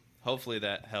 So hopefully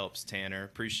that helps, Tanner.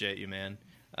 Appreciate you, man.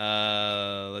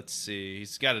 Let's see.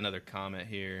 He's got another comment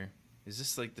here. Is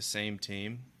this like the same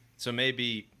team? So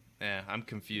maybe. I'm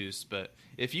confused, but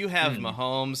if you have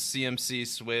Mahomes, CMC,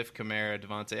 Swift, Kamara,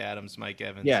 Devontae Adams, Mike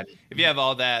Evans, if you have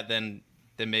all that, then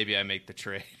maybe I make the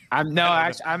trade.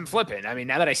 I'm flipping. I mean,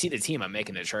 now that I see the team, I'm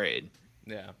making the trade.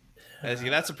 Yeah,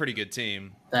 that's a pretty good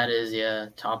team. That is,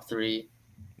 top 3.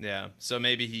 Yeah, so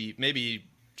maybe he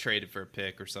traded for a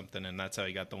pick or something, and that's how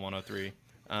he got the 103.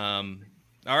 All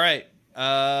right,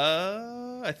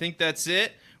 I think that's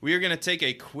it. We are going to take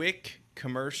a quick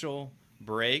commercial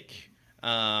break.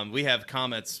 We have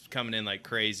comments coming in like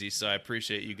crazy, so I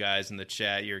appreciate you guys in the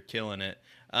chat. You're killing it.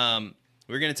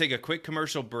 We're going to take a quick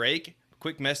commercial break,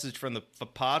 quick message from the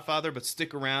Podfather, but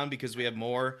stick around because we have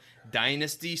more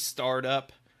Dynasty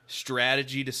startup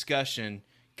strategy discussion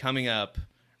coming up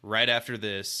right after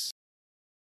this.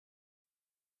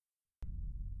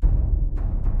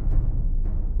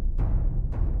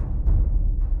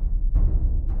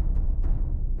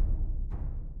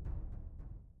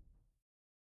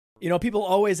 You know, people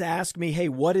always ask me, hey,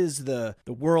 what is the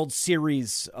World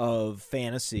Series of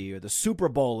fantasy or the Super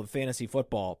Bowl of fantasy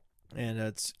football? And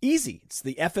it's easy. It's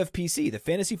the FFPC, the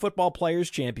Fantasy Football Players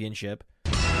Championship.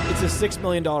 It's a $6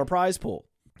 million prize pool.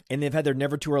 And they've had their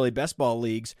Never Too Early Best Ball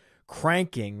leagues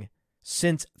cranking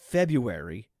since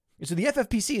February. And so the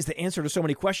FFPC is the answer to so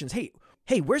many questions. Hey,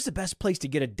 where's the best place to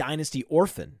get a Dynasty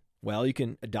Orphan? Well, you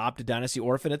can adopt a Dynasty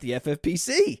Orphan at the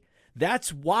FFPC.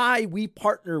 That's why we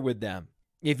partner with them.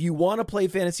 If you want to play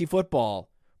fantasy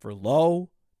football for low,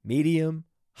 medium,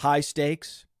 high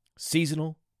stakes,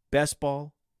 seasonal, best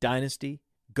ball, dynasty,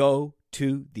 go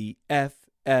to the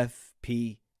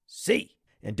FFPC.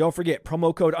 And don't forget,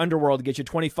 promo code Underworld to get you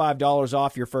 $25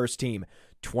 off your first team.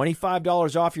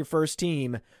 $25 off your first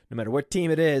team, no matter what team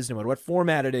it is, no matter what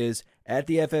format it is, at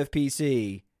the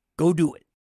FFPC. Go do it.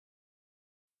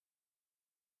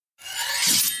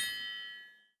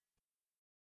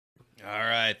 All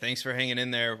right, thanks for hanging in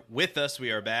there with us.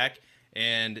 We are back,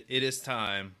 and it is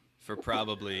time for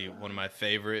probably one of my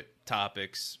favorite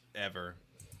topics ever.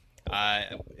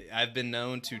 I've been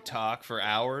known to talk for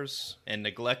hours and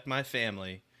neglect my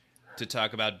family to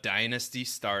talk about Dynasty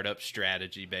startup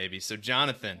strategy, baby. So,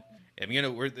 Jonathan,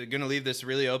 we're gonna leave this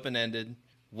really open-ended.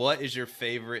 What is your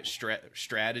favorite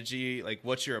strategy? Like,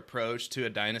 what's your approach to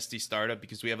a Dynasty startup?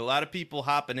 Because we have a lot of people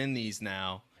hopping in these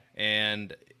now,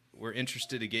 and we're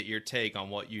interested to get your take on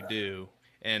what you do.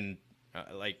 And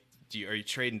are you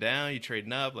trading down? Are you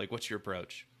trading up? Like, what's your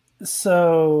approach?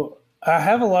 So I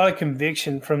have a lot of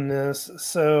conviction from this.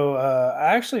 So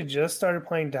I actually just started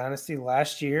playing Dynasty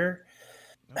last year.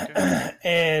 Okay.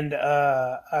 And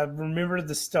I remember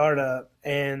the startup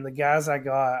and the guys I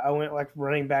got, I went like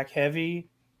running back heavy.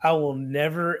 I will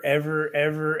never, ever,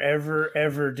 ever, ever,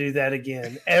 ever do that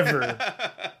again. Ever.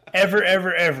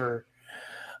 ever.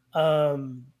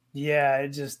 Yeah, it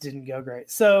just didn't go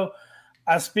great. So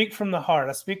I speak from the heart.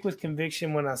 I speak with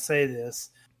conviction when I say this.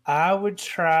 I would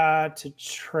try to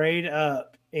trade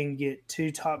up and get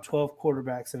 2 top 12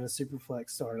 quarterbacks in a super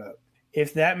flex startup.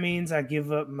 If that means I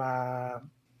give up my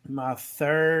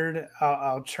third,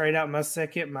 I'll trade out my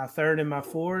second, my third, and my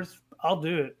fourth. I'll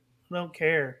do it. I don't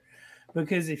care.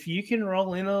 Because if you can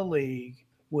roll in a league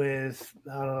with,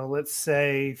 I don't know, let's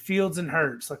say Fields and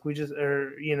Hurts, like we just,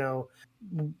 or,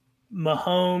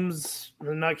 Mahomes,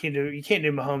 you can't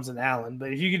do Mahomes and Allen,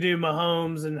 but if you could do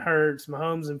Mahomes and Hurts,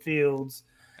 Mahomes and Fields.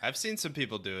 I've seen some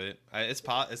people do it. It's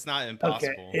not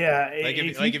impossible. Okay, yeah.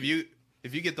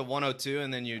 If you get the 102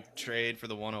 and then you trade for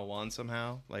the 101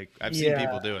 somehow, like I've seen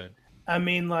people do it. I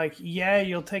mean, like, yeah,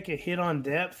 you'll take a hit on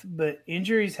depth, but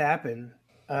injuries happen.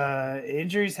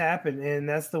 And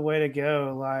that's the way to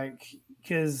go. Like,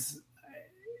 because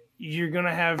you're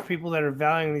gonna have people that are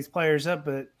valuing these players up,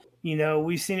 but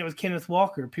we've seen it with Kenneth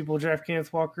Walker. People draft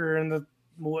Kenneth Walker and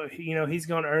he's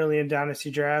going early in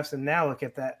dynasty drafts, and now look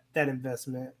at that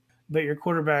investment. But your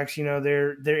quarterbacks,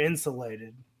 they're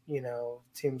insulated.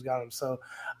 Teams got them. So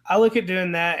I look at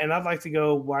doing that, and I'd like to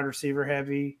go wide receiver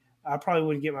heavy. I probably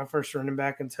wouldn't get my first running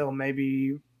back until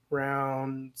maybe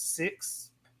round 6,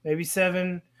 maybe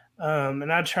 7.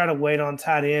 And I'd try to wait on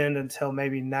tight end until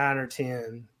maybe 9 or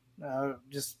 10.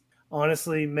 Just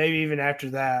honestly, maybe even after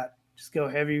that, just go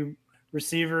heavy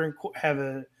receiver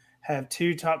and have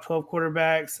 2 top 12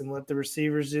 quarterbacks and let the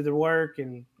receivers do their work,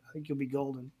 and I think you'll be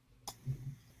golden.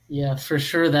 Yeah, for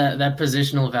sure. That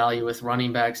positional value with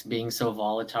running backs being so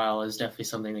volatile is definitely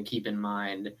something to keep in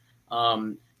mind.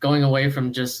 Going away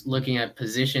from just looking at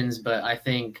positions, but I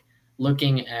think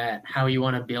looking at how you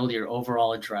want to build your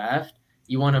overall draft,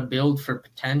 you want to build for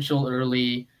potential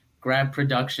early, grab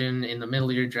production in the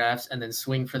middle of your drafts, and then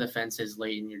swing for the fences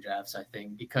late in your drafts, I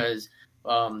think, because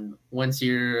once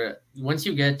you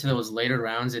get to those later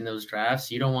rounds in those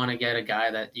drafts, you don't want to get a guy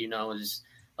that is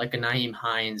like a Nyheim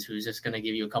Hines who's just going to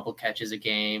give you a couple catches a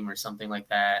game or something like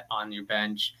that on your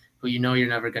bench, who you're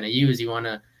never going to use. You want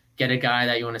to get a guy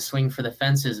that you want to swing for the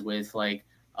fences with. Like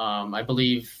I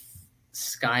believe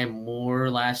Sky Moore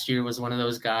last year was one of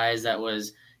those guys that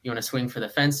was, you want to swing for the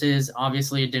fences.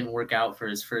 Obviously, it didn't work out for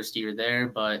his first year there,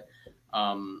 but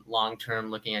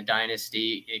long-term, looking at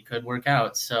Dynasty, it could work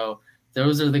out. So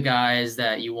those are the guys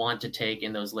that you want to take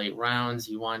in those late rounds.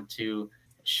 You want to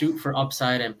shoot for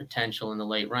upside and potential in the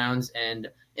late rounds. And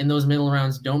in those middle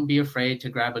rounds, don't be afraid to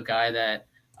grab a guy that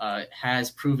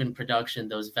has proven production,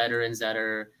 those veterans that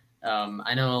are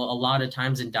I know a lot of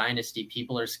times in Dynasty,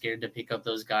 people are scared to pick up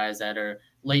those guys that are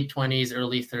late 20s,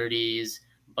 early 30s,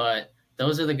 but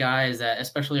those are the guys that,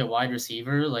 especially a wide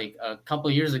receiver, like a couple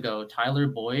of years ago, Tyler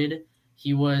Boyd,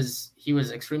 he was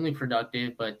extremely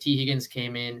productive, but T. Higgins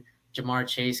came in, Jamar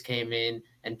Chase came in,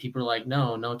 and people are like,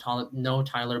 no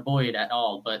Tyler Boyd at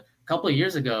all. But a couple of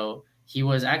years ago, he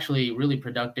was actually really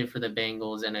productive for the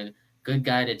Bengals and a good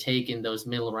guy to take in those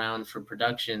middle rounds for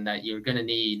production that you're going to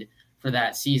need for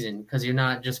that season, because you're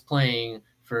not just playing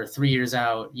for 3 years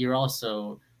out.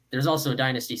 There's also a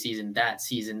dynasty season, that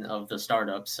season of the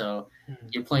startup. So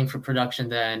you're playing for production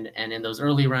then. And in those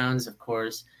early rounds, of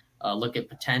course, look at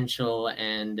potential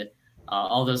and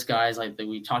all those guys like that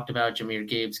we talked about, Jahmyr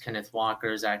Gibbs, Kenneth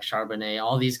Walker, Zach Charbonnet,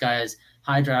 all these guys,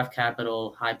 high draft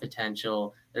capital, high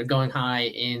potential. They're going high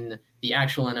in the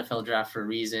actual NFL draft for a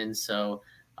reason. So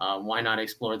why not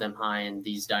explore them high in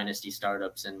these dynasty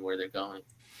startups and where they're going?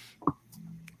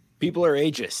 People are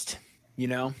ageist,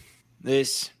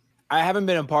 I haven't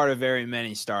been a part of very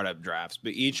many startup drafts,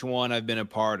 but each one I've been a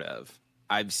part of,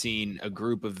 I've seen a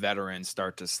group of veterans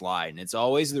start to slide. And it's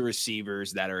always the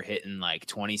receivers that are hitting like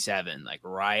 27, like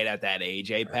right at that age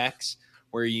apex,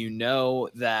 where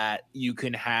that you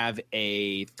can have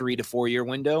a 3 to 4 year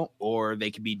window, or they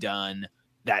could be done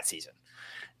that season.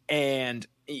 And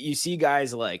you see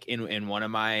guys like in one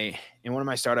of my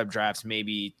startup drafts,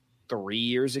 maybe 3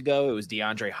 years ago, it was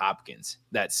DeAndre Hopkins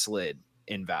that slid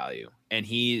in value, and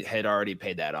he had already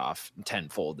paid that off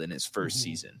tenfold in his first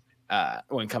season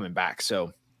when coming back.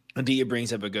 So Adia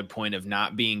brings up a good point of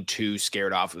not being too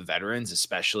scared off of veterans,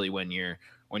 especially when you're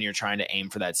trying to aim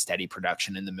for that steady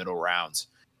production in the middle rounds.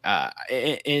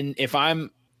 And if I'm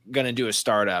going to do a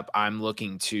startup, I'm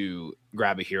looking to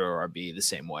grab a hero RB the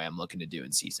same way I'm looking to do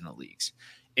in seasonal leagues.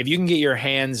 If you can get your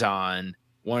hands on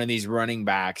one of these running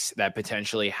backs that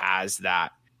potentially has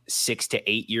that 6 to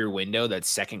 8 year window, that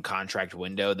second contract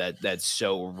window that's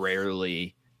so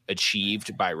rarely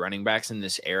achieved by running backs in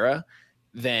this era,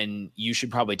 then you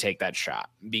should probably take that shot,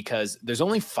 because there's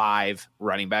only 5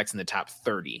 running backs in the top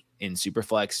 30 in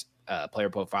Superflex, Player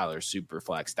Profiler,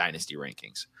 Superflex Dynasty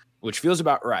rankings, which feels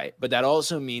about right. But that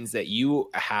also means that you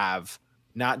have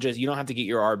not just, you don't have to get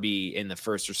your RB in the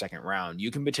first or second round.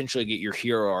 You can potentially get your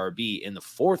hero RB in the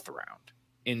fourth round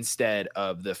instead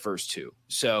of the first two.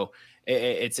 So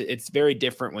it's very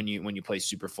different when you play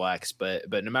super flex,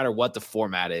 but no matter what the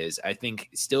format is, I think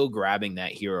still grabbing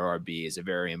that hero RB is a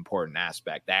very important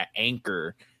aspect, that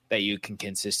anchor that you can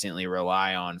consistently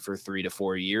rely on for 3 to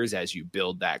 4 years as you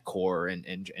build that core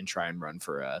and try and run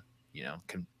for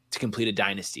to complete a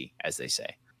dynasty, as they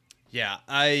say. Yeah,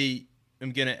 I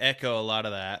am going to echo a lot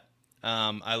of that.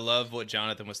 I love what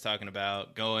Jonathan was talking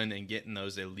about, going and getting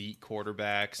those elite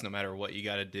quarterbacks no matter what you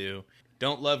got to do.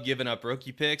 Don't love giving up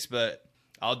rookie picks, but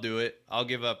I'll do it. I'll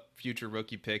give up future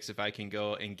rookie picks if I can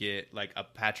go and get like a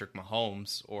Patrick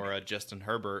Mahomes or a Justin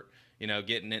Herbert,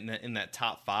 getting in that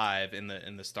top 5 in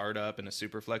the startup in a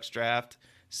super flex draft.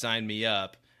 Sign me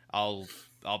up. I'll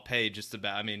pay just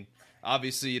about. I mean,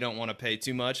 obviously you don't want to pay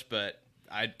too much, but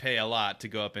I'd pay a lot to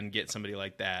go up and get somebody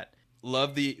like that.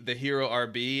 Love the hero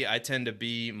RB. I tend to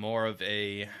be more of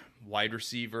a wide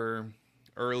receiver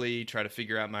early, try to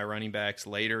figure out my running backs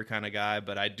later kind of guy,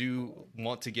 but I do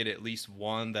want to get at least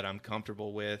one that I'm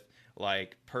comfortable with.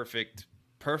 Like perfect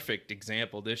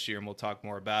example this year, and we'll talk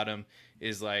more about him,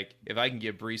 is like if I can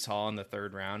get Breece Hall in the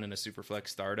 3rd round in a Superflex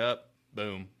startup,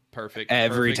 boom, perfect.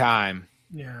 Every time.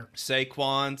 Yeah.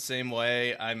 Saquon, same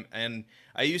way. I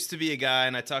used to be a guy,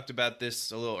 and I talked about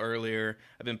this a little earlier.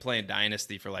 I've been playing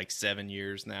Dynasty for like 7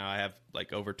 years now. I have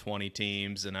like over 20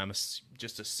 teams, and I'm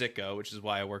just a sicko, which is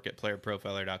why I work at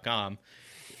playerprofiler.com.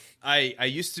 I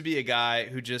used to be a guy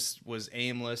who just was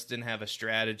aimless, didn't have a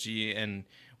strategy, and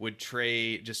would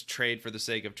trade for the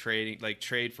sake of trading, like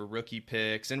trade for rookie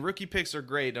picks. And rookie picks are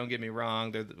great, don't get me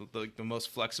wrong. They're the most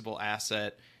flexible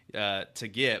asset to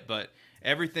get, but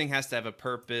everything has to have a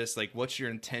purpose. Like, what's your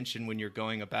intention when you're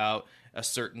going about a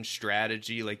certain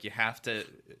strategy? Like, you have to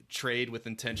trade with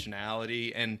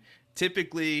intentionality. And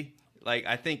typically, like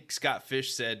I think Scott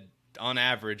Fish said, on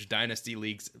average, dynasty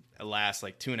leagues last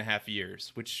like 2.5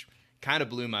 years, which kind of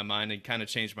blew my mind and kind of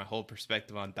changed my whole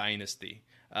perspective on dynasty.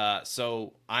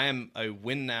 So I am a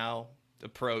win now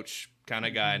approach kind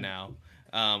of guy now.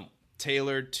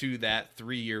 Tailored to that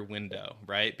 3-year window,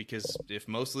 right? Because if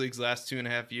most leagues last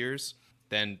 2.5 years,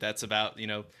 then that's about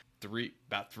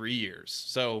 3 years.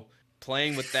 So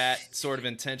playing with that sort of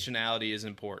intentionality is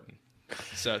important.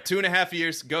 So 2.5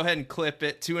 years, go ahead and clip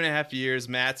it. 2.5 years.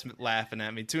 Matt's laughing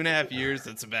at me. 2.5 years.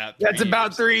 That's about 3 years.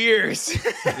 About 3 years.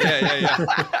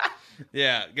 Yeah.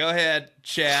 Yeah. Go ahead,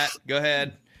 chat. Go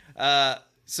ahead.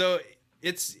 So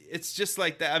it's just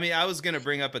like that. I mean, I was going to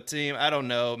bring up a team. I don't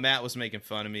know. Matt was making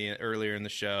fun of me earlier in the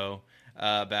show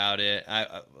about it.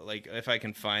 I like if I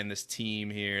can find this team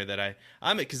here that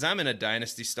because I'm in a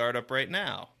dynasty startup right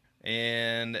now,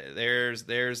 and there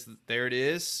it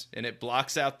is, and it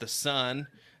blocks out the sun.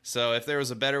 So if there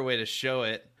was a better way to show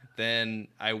it, then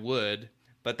I would.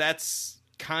 But that's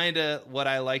kind of what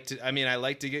I like to. I mean, I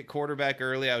like to get quarterback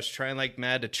early. I was trying like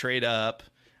mad to trade up.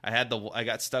 I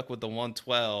got stuck with the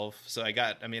 112, so I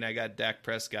got Dak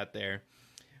Prescott there.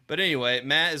 But anyway,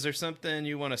 Matt, is there something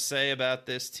you want to say about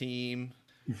this team?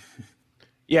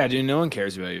 Yeah, dude, no one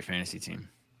cares about your fantasy team.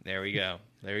 There we go,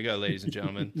 ladies and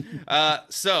gentlemen.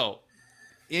 So,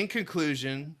 in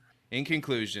conclusion, keep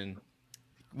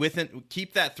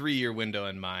that 3-year window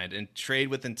in mind and trade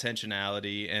with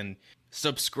intentionality, and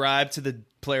subscribe to the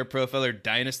Player Profiler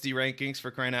Dynasty rankings,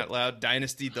 for crying out loud.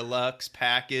 Dynasty Deluxe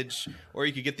package, or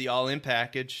you could get the all-in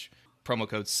package. Promo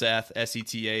code Seth,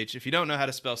 S-E-T-H. If you don't know how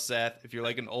to spell Seth, if you're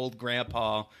like an old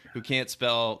grandpa who can't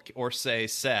spell or say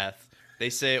Seth, they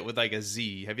say it with like a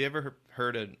Z. Have you ever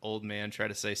heard an old man try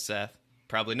to say Seth?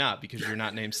 Probably not, because you're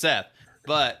not named Seth.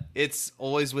 But it's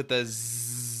always with a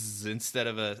Z instead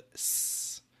of a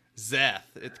S.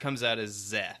 Zeth. It comes out as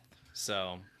Zeth.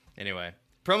 So, anyway.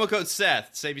 Promo code Seth.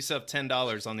 Save yourself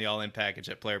 $10 on the all-in package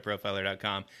at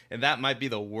playerprofiler.com. And that might be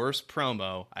the worst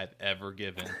promo I've ever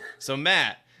given. So,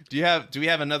 Matt, do we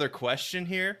have another question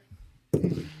here?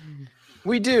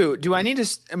 We do.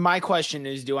 My question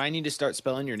is, do I need to start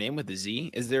spelling your name with a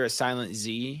Z? Is there a silent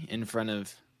Z in front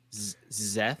of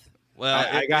Zeth? Well,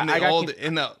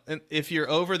 if you're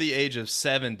over the age of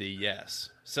 70,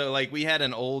 yes. So, like, we had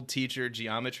an old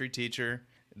geometry teacher,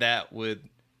 that would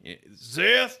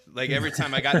Zeth, like every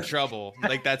time I got in trouble,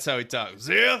 like that's how he talked.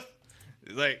 Zeth,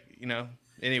 like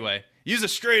Anyway, use a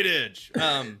straight edge.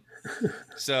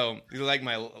 So like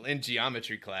in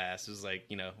geometry class, it was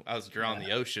like I was drawing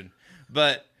the ocean.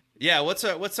 But yeah, what's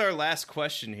our last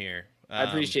question here? I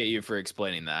appreciate you for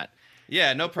explaining that.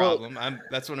 Yeah, no problem.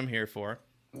 That's what I'm here for.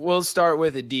 We'll start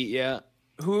with Aditya.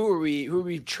 Who are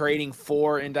we trading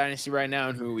for in Dynasty right now,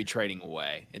 and who are we trading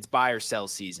away? It's buy or sell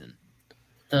season.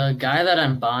 The guy that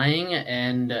I'm buying,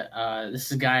 and this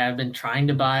is a guy I've been trying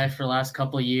to buy for the last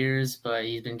couple of years, but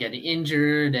he's been getting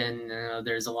injured, and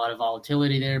there's a lot of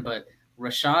volatility there. But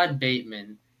Rashad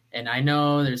Bateman, and I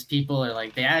know there's people that are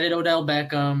like they added Odell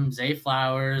Beckham, Zay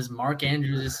Flowers, Mark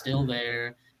Andrews is still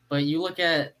there, but you look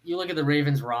at the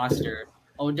Ravens roster.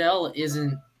 Odell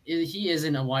isn't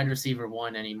a wide receiver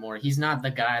one anymore. He's not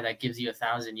the guy that gives you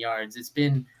 1,000 yards. It's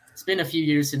been a few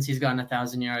years since he's gotten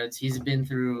 1,000 yards. He's been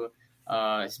through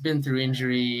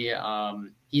injury.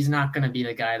 He's not going to be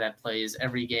the guy that plays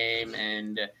every game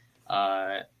and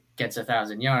gets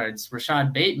 1,000 yards.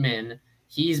 Rashad Bateman,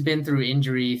 he's been through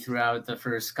injury throughout the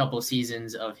first couple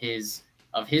seasons of his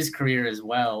career as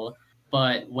well.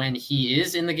 But when he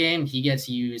is in the game, he gets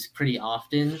used pretty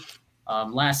often.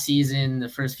 Last season, the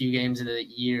first few games of the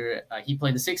year, he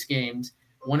played the 6 games.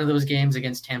 One of those games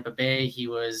against Tampa Bay, he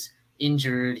was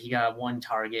injured. He got 1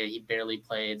 target. He barely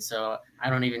played, so I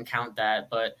don't even count that.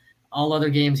 But all other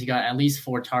games, he got at least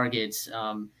 4 targets.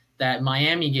 That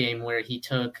Miami game where he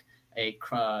took a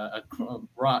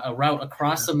route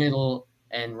across the middle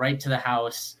and right to the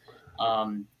house,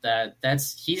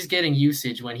 he's getting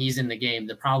usage when he's in the game.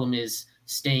 The problem is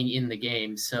staying in the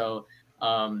game. So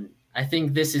I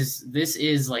think this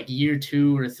is like year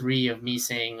 2 or 3 of me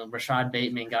saying Rashad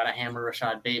Bateman, gotta hammer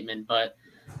Rashad Bateman. But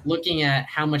looking at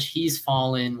how much he's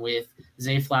fallen with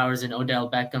Zay Flowers and Odell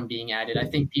Beckham being added, I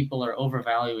think people are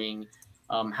overvaluing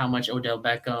how much Odell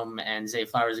Beckham and Zay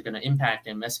Flowers are going to impact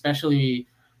him. Especially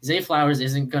Zay Flowers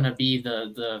isn't going to be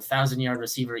the 1,000-yard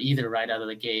receiver either right out of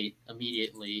the gate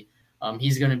immediately.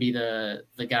 He's going to be the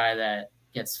guy that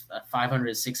gets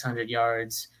 500, 600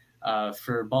 yards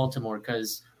for Baltimore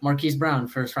because Marquise Brown,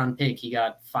 first-round pick, he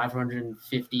got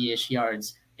 550-ish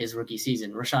yards his rookie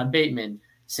season. Rashad Bateman,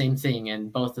 same thing,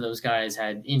 and both of those guys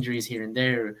had injuries here and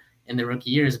there in their rookie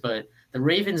years, but the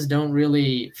Ravens don't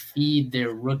really feed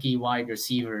their rookie wide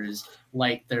receivers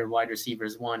like their wide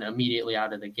receivers one immediately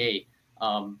out of the gate.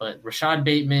 But Rashad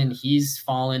Bateman, he's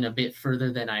fallen a bit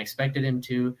further than I expected him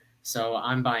to, so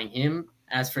I'm buying him.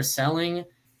 As for selling,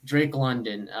 Drake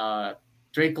London.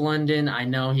 Drake London, I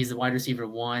know he's the wide receiver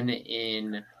one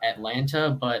in Atlanta,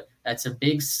 but that's a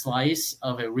big slice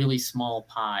of a really small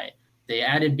pie. They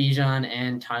added Bijan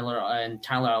and Tyler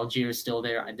Algier is still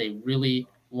there. They really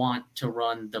want to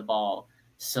run the ball.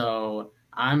 So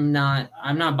I'm not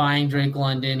buying Drake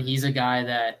London. He's a guy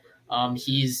that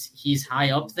he's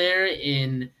high up there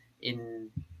in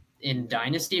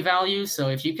dynasty value. So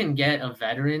if you can get a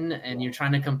veteran and you're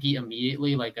trying to compete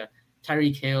immediately, like a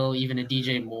Tyreek Hill, even a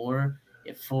DJ Moore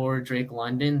for Drake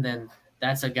London, then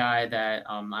that's a guy that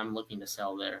I'm looking to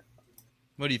sell there.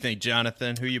 What do you think,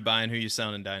 Jonathan? Who you buying? Who you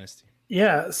selling in dynasty?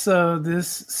 Yeah, so this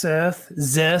Seth,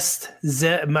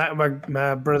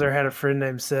 my brother had a friend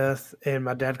named Seth, and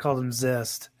my dad called him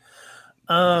Zest.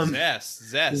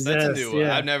 Zest. That's a new one.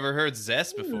 Yeah. I've never heard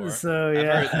Zest before. So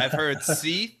yeah, I've heard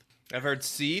Seath. I've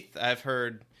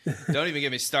heard. Don't even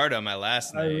get me started on my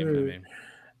last name.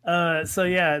 So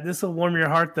yeah, this will warm your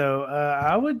heart though.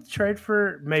 I would trade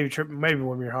for maybe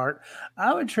warm your heart.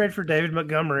 I would trade for David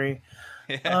Montgomery.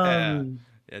 Yeah.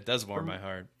 It does warm my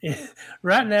heart.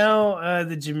 Right now,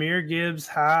 the Jahmyr Gibbs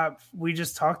hype, we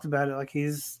just talked about it, like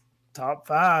he's top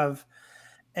 5.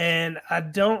 And I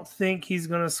don't think he's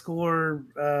going to score,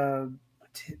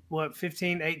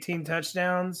 15, 18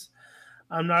 touchdowns.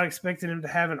 I'm not expecting him to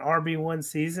have an RB1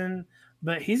 season,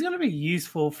 but he's going to be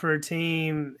useful for a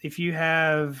team if you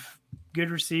have good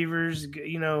receivers,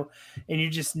 and you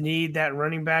just need that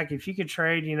running back. If you could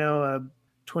trade, a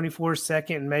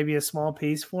 24-second and maybe a small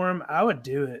piece for him, I would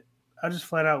do it. I just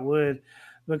flat out would,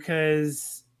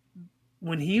 because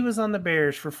when he was on the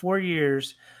Bears for 4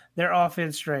 years, their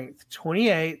offense strength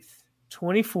 28th,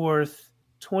 24th,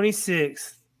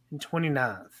 26th, and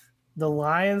 29th. The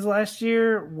Lions last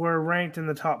year were ranked in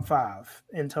the top 5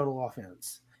 in total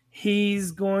offense.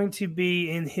 He's going to be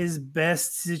in his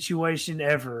best situation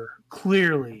ever,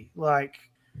 clearly. Like,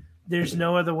 there's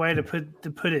no other way to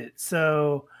put it.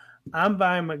 So I'm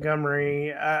buying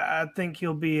Montgomery. I think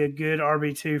he'll be a good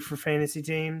RB2 for fantasy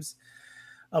teams.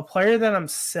 A player that I'm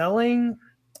selling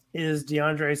is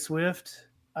DeAndre Swift.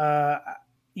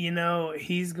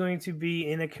 He's going to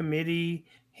be in a committee.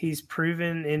 He's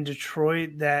proven in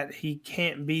Detroit that he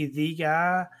can't be the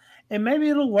guy, and maybe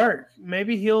it'll work.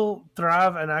 Maybe he'll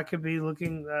thrive, and I could be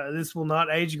looking this will not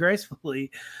age gracefully,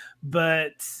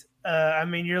 but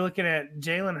you're looking at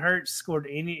Jalen Hurts scored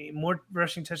more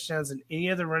rushing touchdowns than any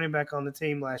other running back on the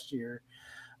team last year.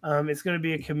 It's going to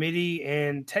be a committee,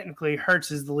 and technically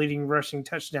Hurts is the leading rushing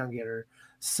touchdown getter.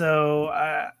 So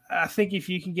I think if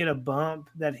you can get a bump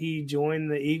that he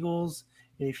joined the Eagles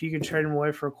And if you can trade him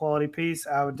away for a quality piece,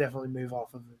 I would definitely move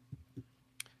off of him.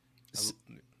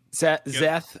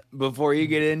 Zeth, before you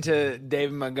get into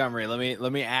David Montgomery,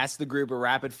 let me ask the group a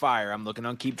rapid fire. I'm looking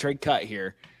on Keep Trade Cut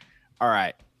here. All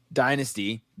right,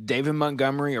 Dynasty, David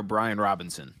Montgomery or Brian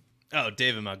Robinson? Oh,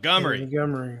 David Montgomery.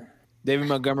 David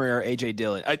Montgomery or AJ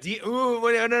Dillon?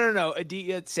 No.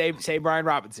 Say Brian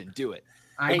Robinson. Do it.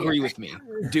 Agree with me.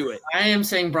 Do it. I am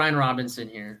saying Brian Robinson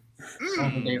here.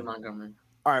 Over David Montgomery.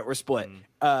 All right, we're split.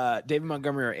 David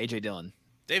Montgomery or AJ Dillon?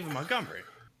 David Montgomery.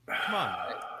 Come on.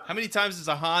 How many times has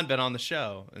Ahan been on the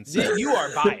show? And You are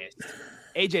biased.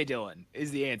 AJ Dillon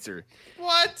is the answer.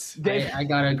 What? I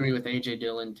gotta agree with AJ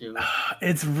Dillon too.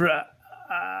 It's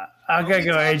I gotta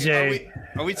go AJ.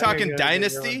 Are we talking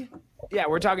Dynasty? Yeah,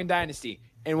 we're talking Dynasty.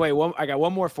 And wait, I got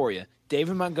one more for you.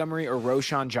 David Montgomery or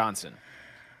Roschon Johnson?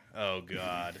 Oh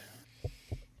God.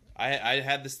 I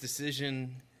had this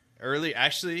decision early.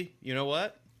 Actually, you know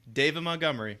what? David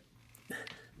Montgomery.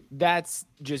 That's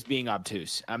just being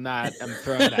obtuse. I'm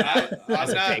throwing that as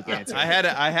a fake answer. I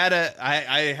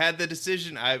had the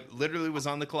decision. I literally was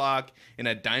on the clock in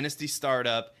a Dynasty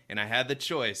startup, and I had the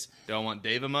choice. Do I want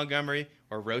David Montgomery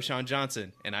or Roschon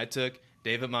Johnson? And I took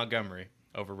David Montgomery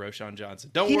over Roschon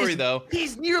Johnson. Don't worry, though.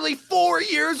 He's nearly 4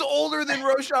 years older than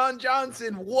Roschon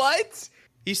Johnson. What?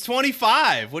 He's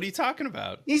 25. What are you talking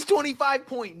about? He's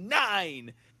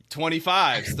 25.9.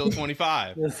 25, still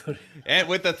 25. And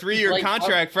with a 3-year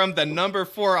contract from the number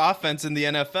 4 offense in the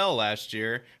NFL last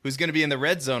year, who's going to be in the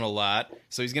red zone a lot,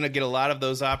 so he's going to get a lot of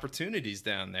those opportunities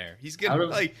down there. He's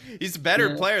he's a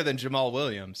better player than Jamal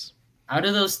Williams. Out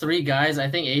of those 3 guys,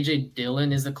 I think AJ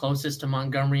Dillon is the closest to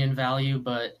Montgomery in value,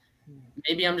 but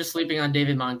maybe I'm just sleeping on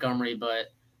David Montgomery, but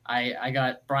I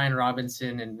got Brian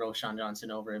Robinson and Roschon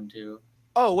Johnson over him too.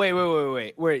 Oh, wait.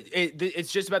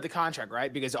 It's just about the contract,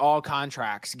 right? Because all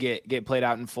contracts get played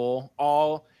out in full.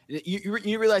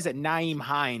 You realize that Nyheim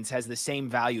Hines has the same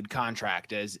valued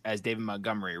contract as David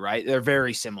Montgomery, right? They're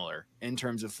very similar in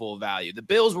terms of full value. The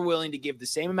Bills were willing to give the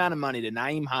same amount of money to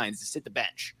Nyheim Hines to sit the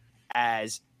bench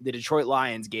as the Detroit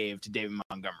Lions gave to David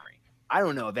Montgomery. I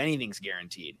don't know if anything's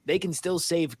guaranteed. They can still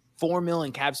save $4 million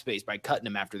in cap space by cutting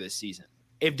him after this season.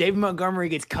 If David Montgomery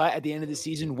gets cut at the end of the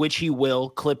season, which he will,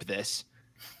 clip this,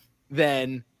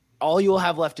 then all you will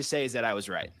have left to say is that I was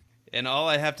right. And all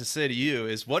I have to say to you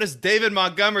is, what does David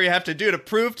Montgomery have to do to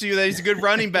prove to you that he's a good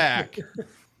running back?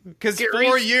 Because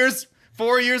 4 years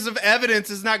of evidence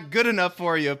is not good enough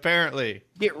for you, apparently.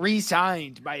 Get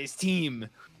re-signed by his team.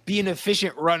 Be an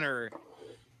efficient runner.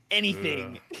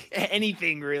 Anything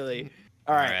really.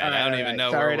 All right. I don't even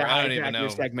know. Sorry to I don't even hijack know. your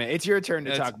segment. It's your turn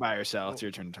to talk buy or sell. It's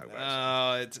your turn to talk buy or sell.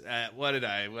 Oh, it's what did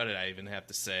I even have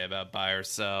to say about buy or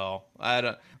sell? I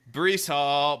don't. Breece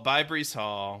Hall, buy Breece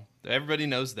Hall. Everybody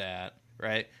knows that,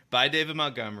 right? Buy David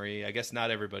Montgomery. I guess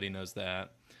not everybody knows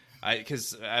that.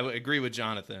 Because I agree with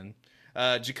Jonathan.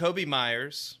 Jacoby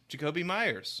Myers.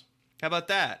 How about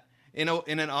that? In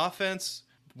an offense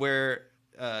where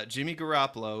Jimmy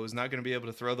Garoppolo is not going to be able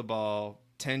to throw the ball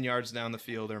 10 yards down the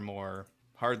field or more,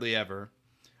 hardly ever.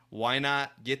 Why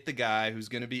not get the guy who's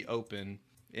going to be open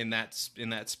in that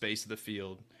space of the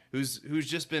field, who's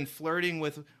just been flirting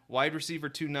with wide receiver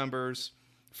 2 numbers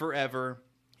forever,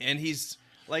 and he's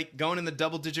like going in the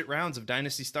double-digit rounds of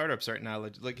dynasty startups right now.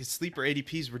 Like his sleeper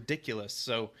ADP is ridiculous.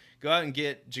 So go out and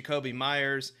get Jacoby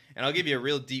Myers, and I'll give you a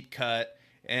real deep cut.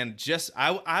 And just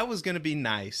I was going to be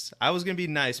nice.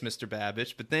 Mr.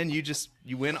 Babbage, but then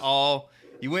you went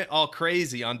all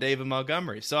crazy on David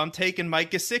Montgomery. So I'm taking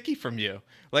Mike Gesicki from you.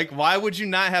 Like, why would you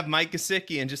not have Mike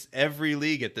Gesicki in just every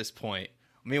league at this point?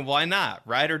 I mean, why not?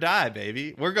 Ride or die,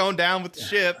 baby. We're going down with the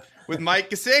ship with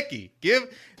Mike Gesicki.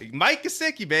 Give Mike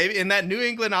Gesicki, baby. In that New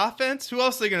England offense, who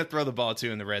else are they going to throw the ball to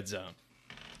in the red zone?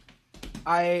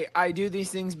 I do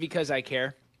these things because I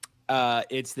care.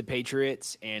 It's the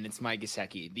Patriots and it's Mike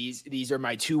Gesicki. These are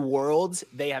my 2 worlds.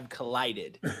 They have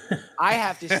collided. I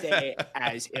have to stay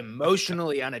as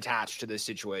emotionally unattached to this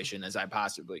situation as I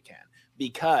possibly can,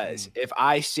 because if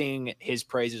I sing his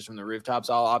praises from the rooftops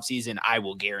all offseason, I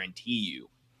will guarantee you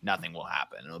nothing will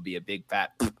happen. It'll be a big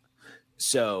fat.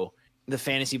 So the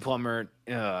fantasy plumber,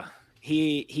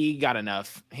 he got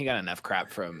enough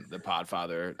crap from the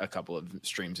Podfather a couple of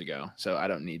streams ago. So I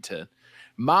don't need to.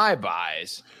 My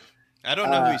buys. I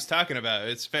don't know who he's talking about.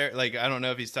 It's fair. Like, I don't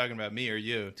know if he's talking about me or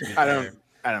you. To be fair.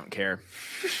 I don't care.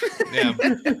 Yeah.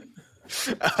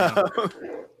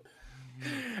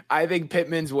 I think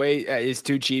Pittman's weight is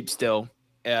too cheap still.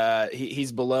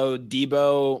 He's below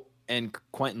Debo and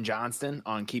Quentin Johnston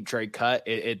on Keep Trade Cut.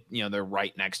 They're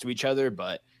right next to each other,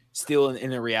 but still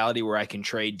in a reality where I can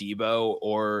trade Debo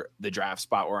or the draft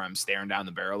spot where I'm staring down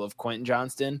the barrel of Quentin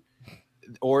Johnston.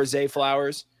 or Zay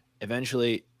Flowers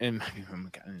eventually. Okay.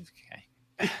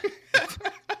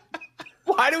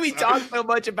 Why do we talk so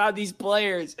much about these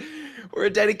players? We're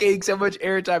dedicating so much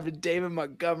airtime to David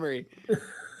Montgomery.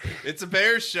 It's a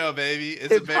Bears show, baby.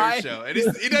 It's a Bears show. And he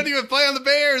doesn't even play on the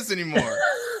Bears anymore.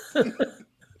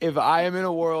 If I am in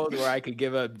a world where I could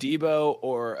give up Debo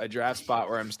or a draft spot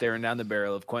where I'm staring down the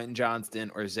barrel of Quentin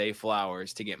Johnston or Zay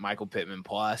Flowers to get Michael Pittman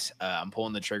plus, I'm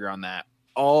pulling the trigger on that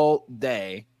all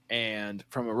day. And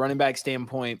from a running back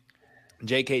standpoint,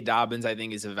 J.K. Dobbins, I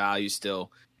think, is a value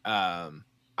still.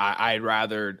 I'd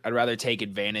rather take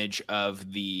advantage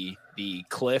of the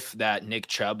cliff that Nick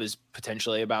Chubb is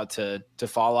potentially about to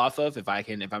fall off of. If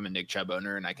I'm a Nick Chubb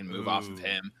owner and I can move off of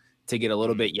him to get a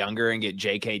little bit younger and get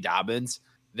J.K. Dobbins,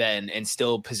 and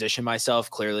still position myself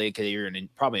clearly, because you're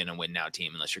probably in a win now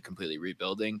team unless you're completely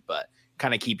rebuilding, but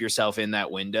kind of keep yourself in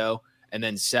that window and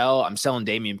then sell. I'm selling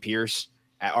Dameon Pierce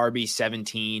at RB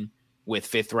 17 with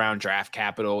 5th round draft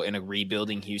capital in a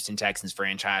rebuilding Houston Texans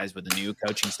franchise with a new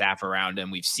coaching staff around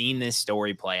him. We've seen this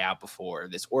story play out before.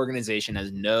 This organization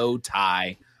has no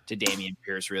tie to Dameon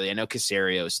Pierce, really. I know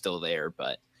Caserio is still there,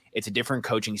 but it's a different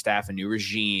coaching staff, a new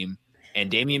regime,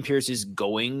 and Dameon Pierce is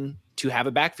going to have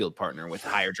a backfield partner with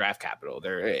higher draft capital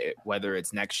there, whether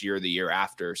it's next year or the year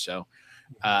after. So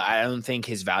I don't think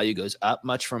his value goes up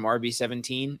much from RB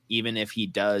 17, even if he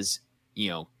does,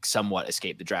 somewhat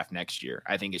escape the draft next year.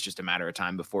 I think it's just a matter of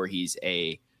time before he's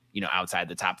outside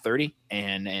the top 30.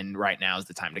 And right now is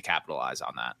the time to capitalize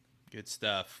on that. Good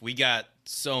stuff. We got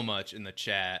so much in the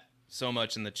chat.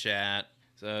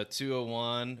 So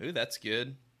 201. Ooh, that's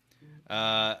good.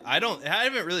 I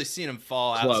haven't really seen him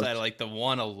fall outside of like the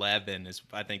 111 is,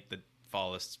 I think, the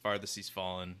farthest he's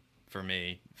fallen for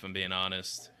me, if I'm being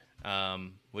honest.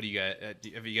 What do you guys,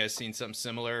 have you guys seen something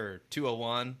similar? Or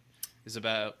 201 is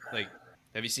about, like,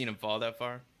 have you seen him fall that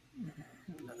far?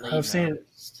 I've seen it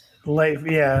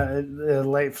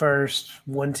late first,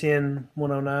 110,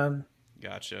 109.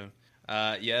 Gotcha.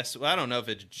 Yes. Well, I don't know if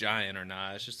it's giant or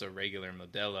not. It's just a regular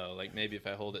Modelo. Like, maybe if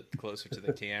I hold it closer to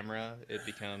the camera, it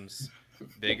becomes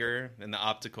bigger in the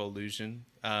optical illusion.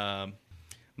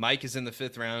 Mike is in the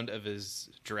 5th round of his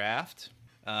draft.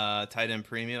 Tight end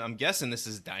premium. I'm guessing this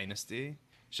is Dynasty.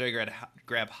 Should I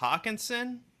grab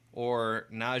Hawkinson or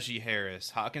Najee Harris?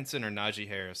 Hawkinson or Najee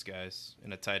Harris, guys,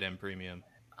 in a tight end premium?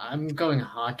 I'm going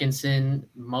Hawkinson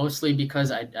mostly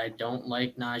because I don't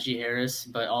like Najee Harris,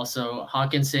 but also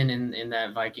Hawkinson in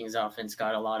that Vikings offense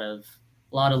got a lot of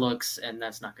looks, and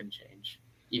that's not going to change,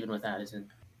 even with Addison.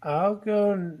 I'll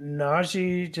go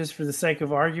Najee just for the sake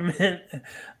of argument.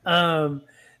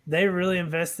 They really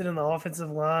invested in the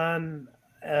offensive line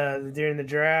during the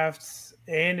drafts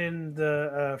and in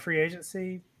the free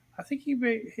agency. I think he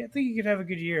could have a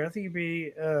good year. I think he'd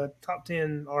be top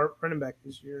 10 running back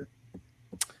this year.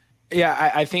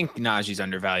 Yeah, I think Najee's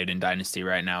undervalued in Dynasty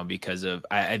right now because of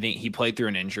I think he played through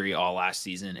an injury all last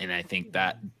season, and I think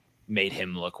that made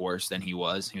him look worse than he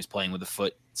was. He was playing with a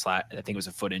foot I think it was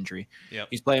a foot injury. Yep.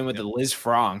 He's playing with the Liz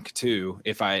Frank too,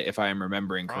 if I am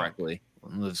remembering correctly.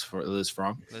 Liz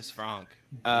Frank. Liz Frank.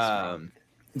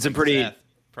 It's a pretty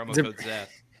promo code Zeth.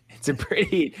 It's a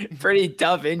pretty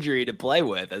tough injury to play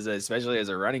with, especially as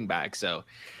a running back. So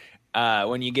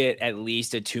when you get at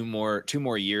least two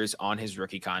more years on his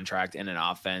rookie contract in an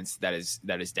offense that is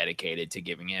dedicated to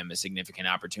giving him a significant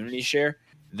opportunity share,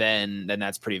 then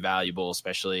that's pretty valuable,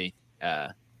 especially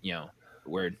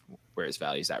where his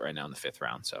value is at right now in the 5th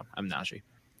round. So I'm Najee.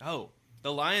 Oh,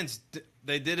 the Lions,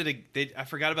 they did it. I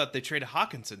forgot about they traded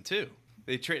Hawkinson too.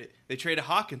 They traded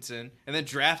Hawkinson and then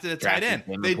drafted a tight end.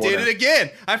 They did it again.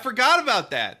 I forgot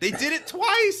about that. They did it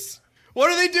twice.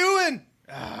 What are they doing?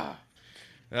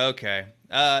 Okay.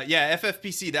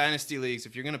 FFPC Dynasty Leagues.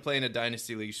 If you're going to play in a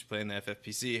Dynasty League, you should play in the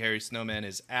FFPC. Harry Snowman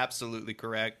is absolutely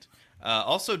correct.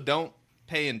 Also, don't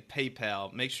pay in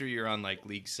PayPal. Make sure you're on, like,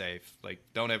 League Safe. Like,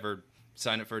 don't ever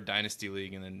sign up for a Dynasty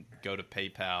League and then go to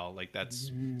PayPal. Like,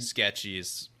 that's sketchy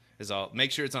is all.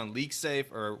 Make sure it's on League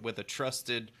Safe or with a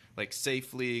trusted, like,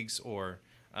 Safe Leagues or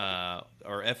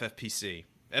FFPC.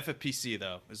 FFPC,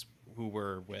 though, is who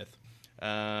we're with.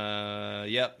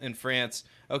 In France.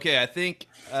 Okay, I think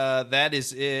that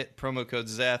is it. Promo code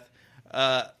Zeth.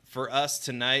 For us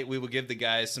tonight, we will give the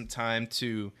guys some time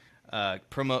to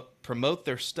promote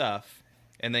their stuff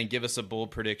and then give us a bold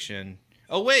prediction.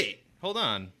 Oh, wait. Hold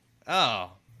on.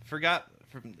 Oh, forgot.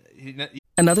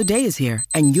 Another day is here,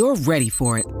 and you're ready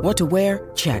for it. What to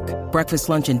wear? Check. Breakfast,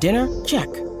 lunch, and dinner?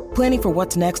 Check. Planning for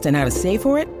what's next and how to save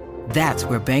for it? That's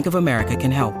where Bank of America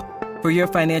can help. For your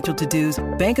financial to-dos,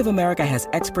 Bank of America has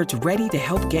experts ready to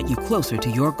help get you closer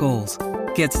to your goals.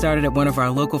 Get started at one of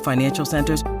our local financial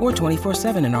centers or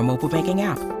 24/7 in our mobile banking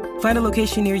app. Find a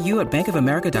location near you at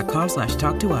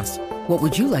bankofamerica.com/talktous. What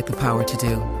would you like the power to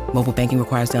do? Mobile banking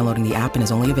requires downloading the app and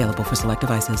is only available for select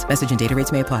devices. Message and data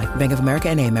rates may apply. Bank of America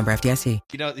N.A., member FDIC.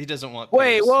 He doesn't want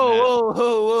Wait, Pierce whoa, now. whoa,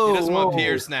 whoa, whoa. He doesn't whoa. want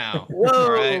Pierce now. Whoa,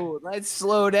 All right? let's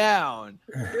slow down.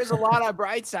 There's a lot of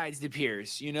bright sides to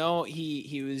Pierce. You know,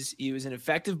 he was an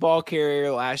effective ball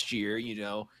carrier last year. You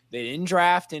know, they didn't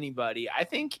draft anybody. I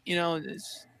think, you know,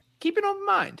 keep an open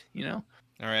mind, you know.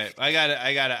 All right.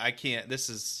 I can't.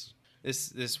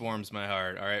 This warms my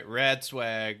heart. All right. Rad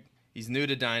Swag. He's new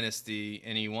to Dynasty,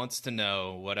 and he wants to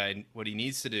know what he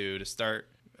needs to do to start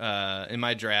in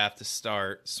my draft to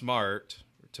start smart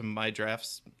to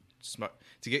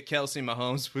get Kelsey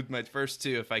Mahomes with my first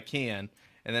two if I can,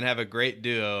 and then have a great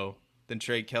duo, then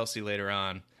trade Kelsey later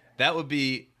on. That would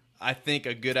be, I think,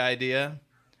 a good idea.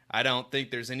 I don't think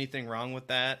there's anything wrong with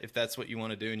that if that's what you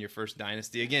want to do in your first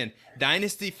Dynasty. Again,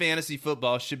 Dynasty fantasy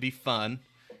football should be fun,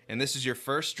 and this is your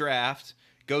first draft.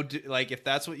 Go do, if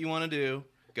that's what you want to do,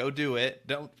 go do it.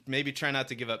 Don't maybe try not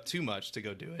to give up too much to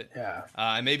go do it. Yeah.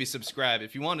 And maybe subscribe.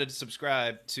 If you wanted to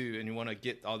subscribe to and you want to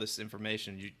get all this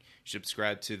information, you should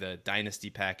subscribe to the Dynasty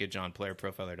package on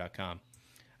playerprofiler.com.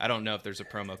 I don't know if there's a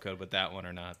promo code with that one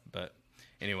or not, but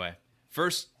anyway,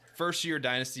 first year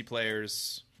Dynasty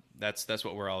players, that's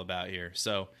what we're all about here.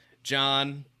 So,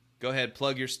 John, go ahead,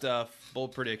 plug your stuff,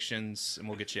 bold predictions, and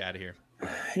we'll get you out of here.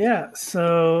 Yeah,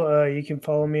 so you can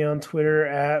follow me on Twitter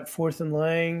at Fourth and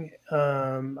Lang.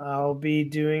 I'll be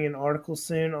doing an article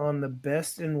soon on the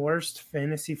best and worst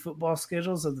fantasy football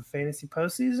schedules of the fantasy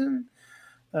postseason.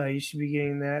 You should be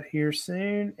getting that here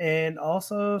soon. And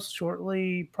also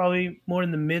shortly, probably more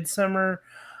in the midsummer,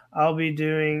 I'll be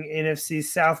doing NFC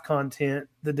South content,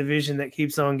 the division that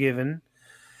keeps on giving.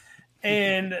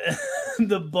 And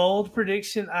the bold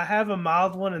prediction, I have a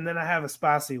mild one and then I have a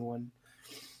spicy one.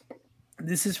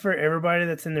 This is for everybody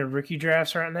that's in their rookie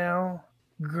drafts right now.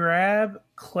 Grab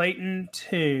Clayton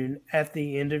Tune at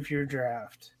the end of your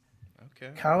draft.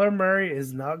 Okay. Kyler Murray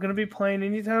is not going to be playing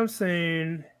anytime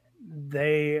soon.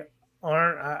 They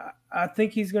aren't. I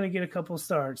think he's going to get a couple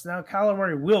starts. Now, Kyler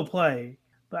Murray will play,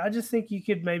 but I just think you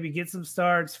could maybe get some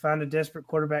starts, find a desperate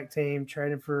quarterback team,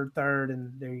 trade him for third,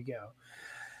 and there you go.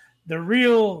 The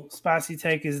real spicy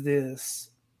take is this.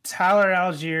 Tyler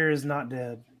Algier is not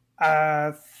dead.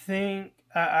 I think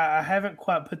I haven't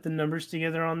quite put the numbers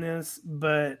together on this,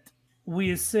 but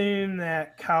we assume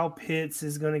that Kyle Pitts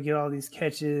is going to get all these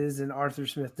catches and Arthur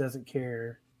Smith doesn't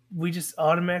care. We just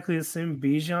automatically assume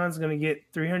Bijan's going to get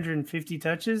 350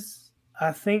 touches.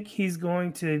 I think he's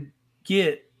going to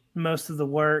get most of the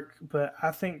work, but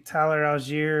I think Tyler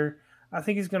Algier, I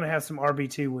think he's going to have some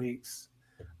RB2 weeks.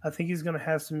 I think he's going to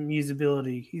have some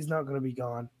usability. He's not going to be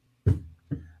gone.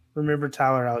 Remember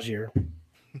Tyler Algier.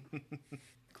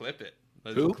 Clip it.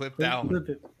 Let's Who? clip that one. Clip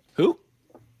it. Who?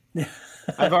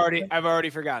 I've already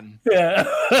forgotten. Yeah.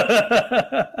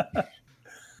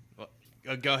 Well,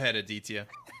 go ahead, Aditya.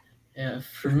 Yeah,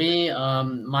 for me,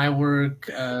 my work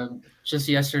just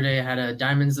yesterday I had a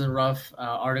Diamonds in the Rough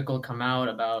article come out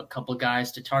about a couple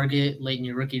guys to target late in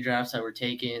your rookie drafts that were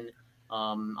taken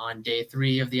on day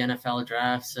 3 of the NFL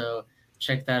draft. So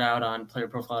check that out on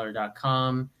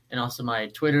playerprofiler.com and also my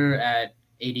Twitter at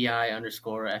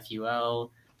ADI_FUL.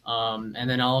 And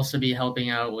then I'll also be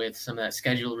helping out with some of that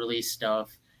scheduled release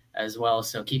stuff as well.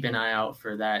 So keep an eye out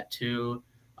for that too.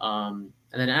 And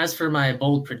then as for my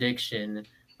bold prediction,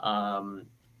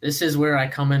 this is where I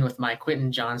come in with my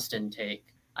Quentin Johnston take.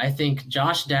 I think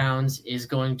Josh Downs is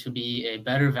going to be a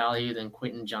better value than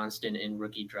Quentin Johnston in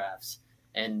rookie drafts.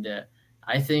 And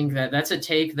I think that's a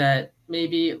take that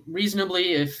maybe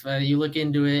reasonably, if you look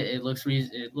into it, it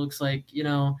looks like,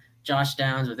 Josh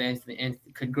Downs with Anthony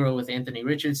could grow with Anthony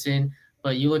Richardson.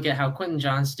 But you look at how Quentin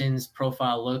Johnston's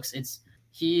profile looks,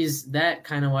 he's that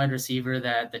kind of wide receiver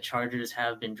that the Chargers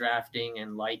have been drafting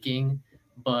and liking.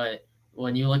 But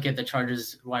when you look at the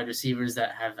Chargers wide receivers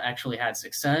that have actually had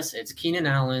success, it's Keenan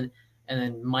Allen and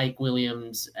then Mike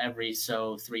Williams every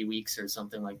 3 weeks or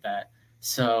something like that.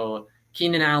 So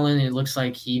Keenan Allen, it looks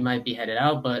like he might be headed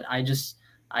out, but I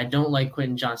don't like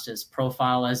Quentin Johnston's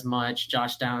profile as much.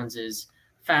 Josh Downs is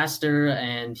faster,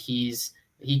 and he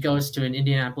goes to an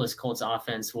Indianapolis Colts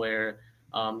offense where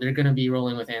they're going to be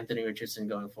rolling with Anthony Richardson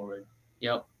going forward.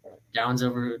 Yep, Downs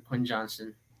over Quentin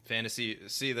Johnston.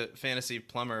 The fantasy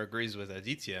plumber agrees with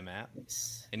Aditya, Matt,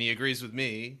 and he agrees with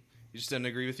me. He just doesn't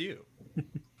agree with you.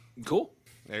 Cool.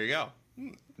 There you go.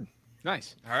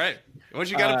 Nice. All right, what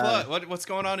you got to plug? What's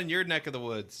going on in your neck of the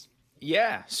woods?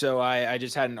 Yeah, so I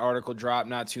just had an article drop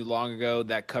not too long ago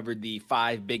that covered the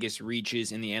 5 biggest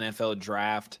reaches in the NFL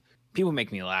draft. People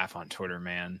make me laugh on Twitter,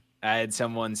 man. I had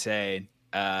someone say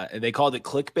they called it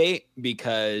clickbait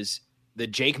because the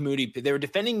Jake Moody, they were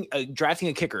drafting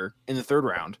a kicker in the 3rd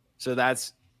round. So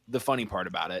that's the funny part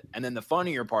about it. And then the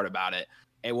funnier part about it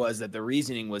was that the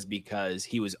reasoning was because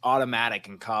he was automatic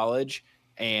in college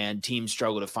and teams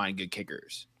struggle to find good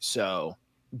kickers. So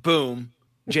boom,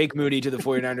 Jake Moody to the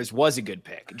 49ers was a good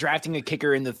pick. Drafting a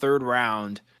kicker in the 3rd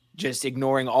round, just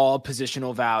ignoring all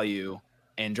positional value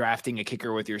and drafting a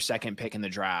kicker with your 2nd pick in the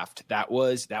draft. That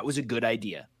was a good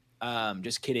idea.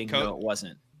 Just kidding. No, it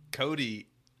wasn't. Cody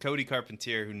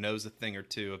Carpentier, who knows a thing or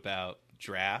two about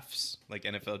drafts, like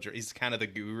NFL, he's kind of the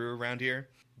guru around here.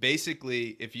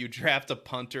 Basically, if you draft a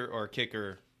punter or a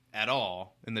kicker at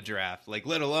all in the draft, like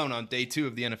let alone on day 2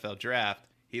 of the NFL draft,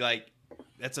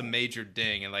 that's a major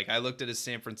ding. And I looked at his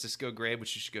San Francisco grade,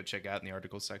 which you should go check out in the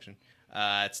article section.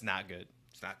 It's not good.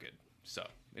 It's not good. So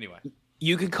anyway,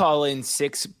 you could call in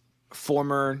 6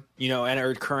 former,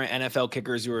 or current NFL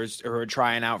kickers who are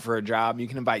trying out for a job. You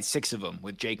can invite 6 of them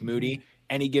with Jake Moody.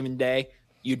 Any given day,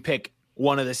 you'd pick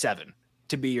one of the 7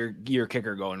 to be your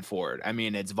kicker going forward. I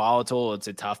mean, it's volatile. It's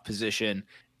a tough position.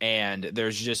 And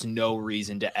there's just no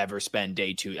reason to ever spend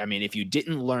day 2. I mean, if you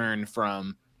didn't learn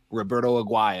from Roberto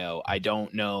Aguayo, I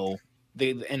don't know.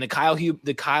 The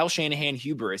Kyle Shanahan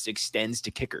hubris extends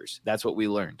to kickers. That's what we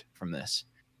learned from this.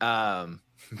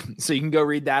 So you can go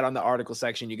read that on the article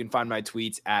section. You can find my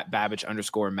tweets at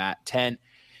Babbage_Matt10,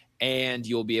 and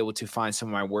you'll be able to find some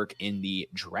of my work in the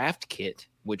draft kit,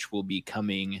 which will be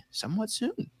coming somewhat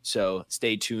soon. So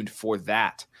stay tuned for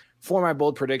that. For my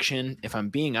bold prediction, if I'm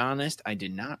being honest, I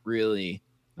did not really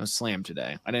slam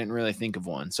today. I didn't really think of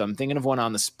one. So I'm thinking of one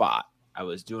on the spot. I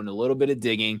was doing a little bit of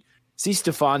digging. See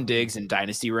Stephon Diggs in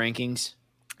Dynasty rankings.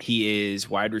 He is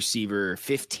wide receiver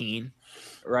 15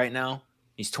 right now.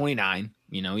 He's 29.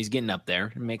 He's getting up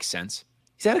there. It makes sense.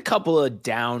 He's had a couple of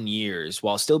down years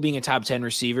while still being a top 10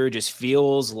 receiver. Just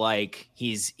feels like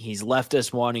he's left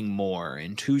us wanting more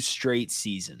in 2 straight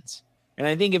seasons. And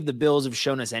I think if the Bills have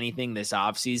shown us anything this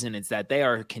offseason, it's that they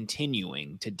are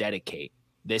continuing to dedicate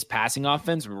this passing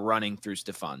offense running through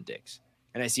Stephon Diggs.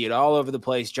 And I see it all over the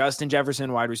place. Justin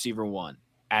Jefferson, wide receiver 1,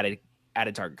 added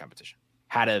target competition.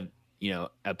 Had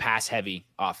a pass-heavy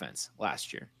offense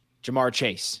last year. Jamar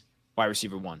Chase, wide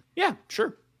receiver 1. Yeah,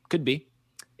 sure. Could be.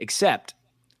 Except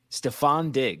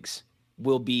Stephon Diggs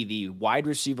will be the wide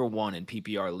receiver 1 in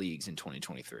PPR leagues in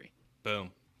 2023.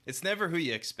 Boom. It's never who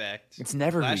you expect. It's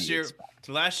never who you expect.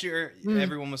 Last year,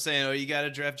 everyone was saying, you got to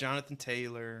draft Jonathan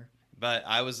Taylor. But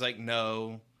I was like,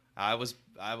 no. I was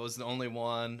the only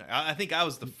one. I think I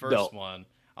was the first one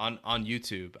on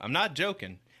YouTube. I'm not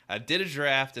joking. I did a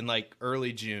draft in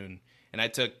early June, and I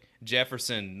took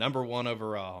Jefferson number 1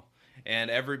 overall.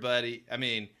 And everybody,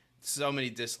 so many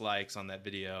dislikes on that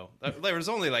video. There was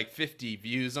only 50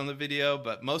 views on the video,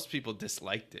 but most people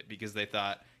disliked it because they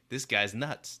thought, this guy's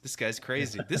nuts. This guy's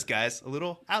crazy. This guy's a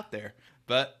little out there.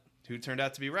 But who turned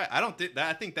out to be right?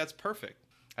 I think that's perfect.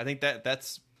 I think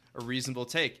that's a reasonable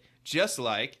take. Just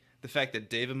like the fact that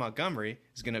David Montgomery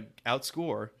is going to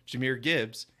outscore Jahmyr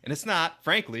Gibbs, and it's not,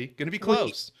 frankly, going to be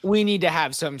close. We need to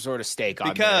have some sort of stake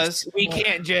on this. You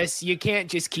can't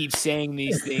just keep saying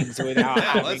these things without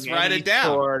having let's write it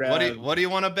down. What do you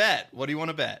want to bet? What do you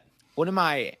want to bet?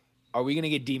 Are we going to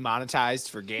get demonetized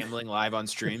for gambling live on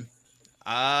stream?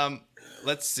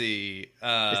 Let's see.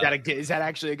 Is that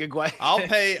actually a good question? I'll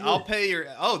pay your.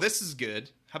 Oh, this is good.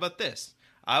 How about this?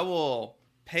 I will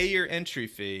pay your entry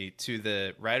fee to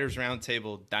the Writers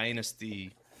Roundtable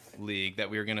Dynasty League that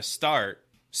we are going to start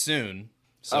soon.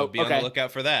 So be on the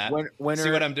lookout for that.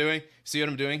 See what I'm doing? See what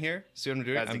I'm doing here? See what I'm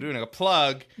doing? I'm doing a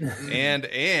plug and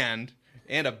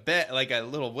a bet, a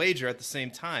little wager at the same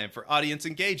time for audience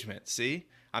engagement. See?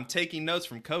 I'm taking notes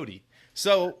from Cody.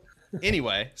 So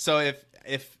anyway,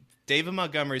 if David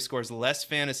Montgomery scores less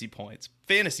fantasy points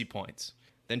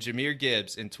than Jahmyr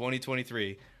Gibbs in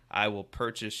 2023, I will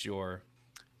purchase your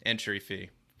entry fee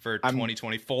for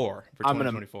 2024. I'm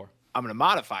going to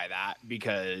modify that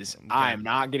because I'm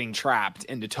not getting trapped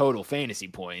into total fantasy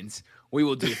points. We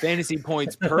will do fantasy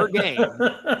points per game.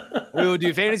 What?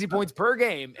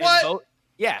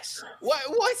 Yes.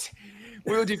 What?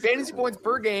 We will do fantasy points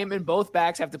per game, and both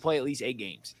backs have to play at least 8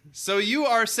 games. So you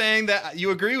are saying that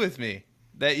you agree with me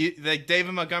that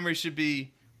David Montgomery should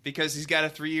be, because he's got a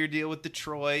 3-year deal with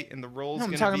Detroit and the role's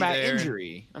going to be there.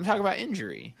 I'm talking about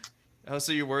injury. Oh,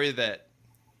 so you're worried that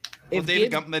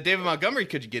David Montgomery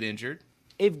could get injured?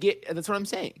 That's what I'm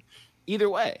saying. Either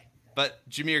way. But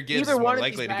Jahmyr Gibbs is more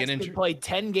likely to get injured. Could play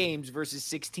 10 games versus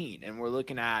 16, and we're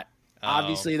looking at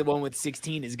obviously the one with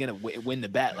 16 is going to win the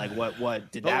bet.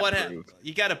 What did that prove?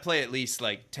 You got to play at least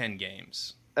 10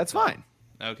 games. That's fine.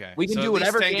 Okay. We can So do at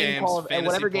least whatever 10 game games, qualifier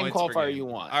fantasy points per game. you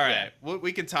want. All right. Yeah. Well,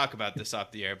 we can talk about this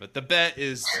off the air, but the bet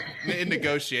is in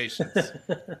negotiations.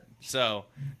 So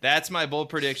that's my bold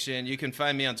prediction. You can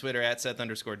find me on Twitter at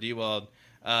Seth_Dewald.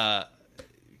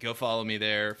 Go follow me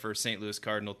there for St. Louis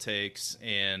Cardinal takes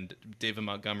and David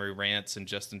Montgomery rants and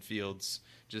Justin Fields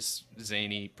just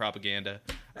zany propaganda.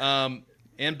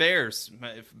 And Bears.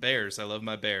 Bears. I love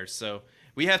my Bears. So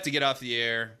we have to get off the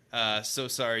air. So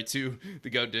sorry to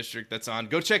the GOAT District that's on.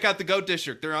 Go check out the GOAT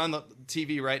District. They're on the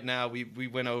TV right now. We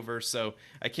went over. So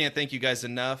I can't thank you guys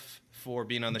enough for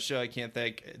being on the show. I can't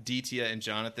thank Ditia and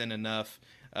Jonathan enough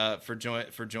for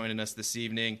joining us this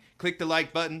evening. Click the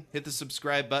like button. Hit the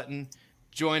subscribe button.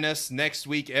 Join us next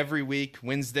week, every week,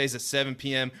 Wednesdays at 7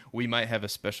 p.m. We might have a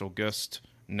special guest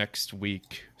next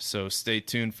week, so stay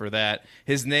tuned for that.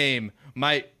 His name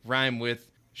might rhyme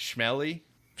with Schmelly.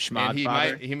 And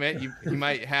he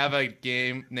might have a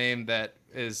game name that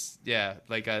is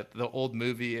like the old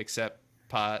movie except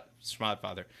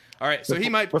Schmodfather. All right, so he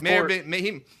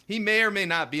may or may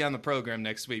not be on the program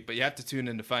next week, but you have to tune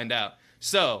in to find out.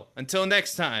 So until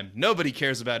next time, nobody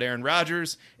cares about Aaron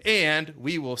Rodgers, and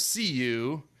we will see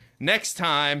you next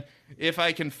time if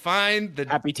I can find the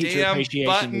Happy Teacher damn Appreciation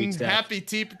button. Week, Steph. Happy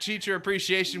Teacher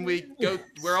Appreciation Week.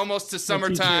 We're almost to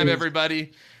summertime,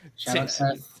 everybody. Shout out,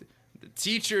 Seth. The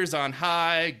teachers on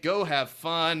high. Go have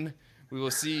fun. We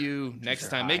will see you next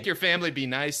time. Make your family be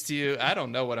nice to you. I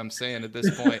don't know what I'm saying at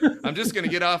this point. I'm just going to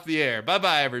get off the air.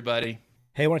 Bye-bye, everybody.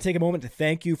 Hey, I want to take a moment to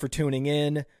thank you for tuning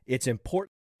in. It's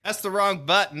important. That's the wrong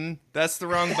button.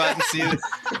 See,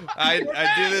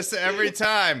 I do this every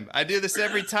time.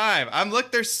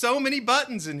 There's so many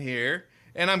buttons in here,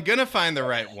 and I'm going to find the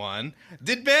right one.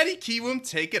 Did Matty Kiwoom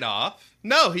take it off?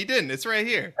 No, he didn't. It's right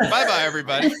here. Bye-bye,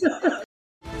 everybody.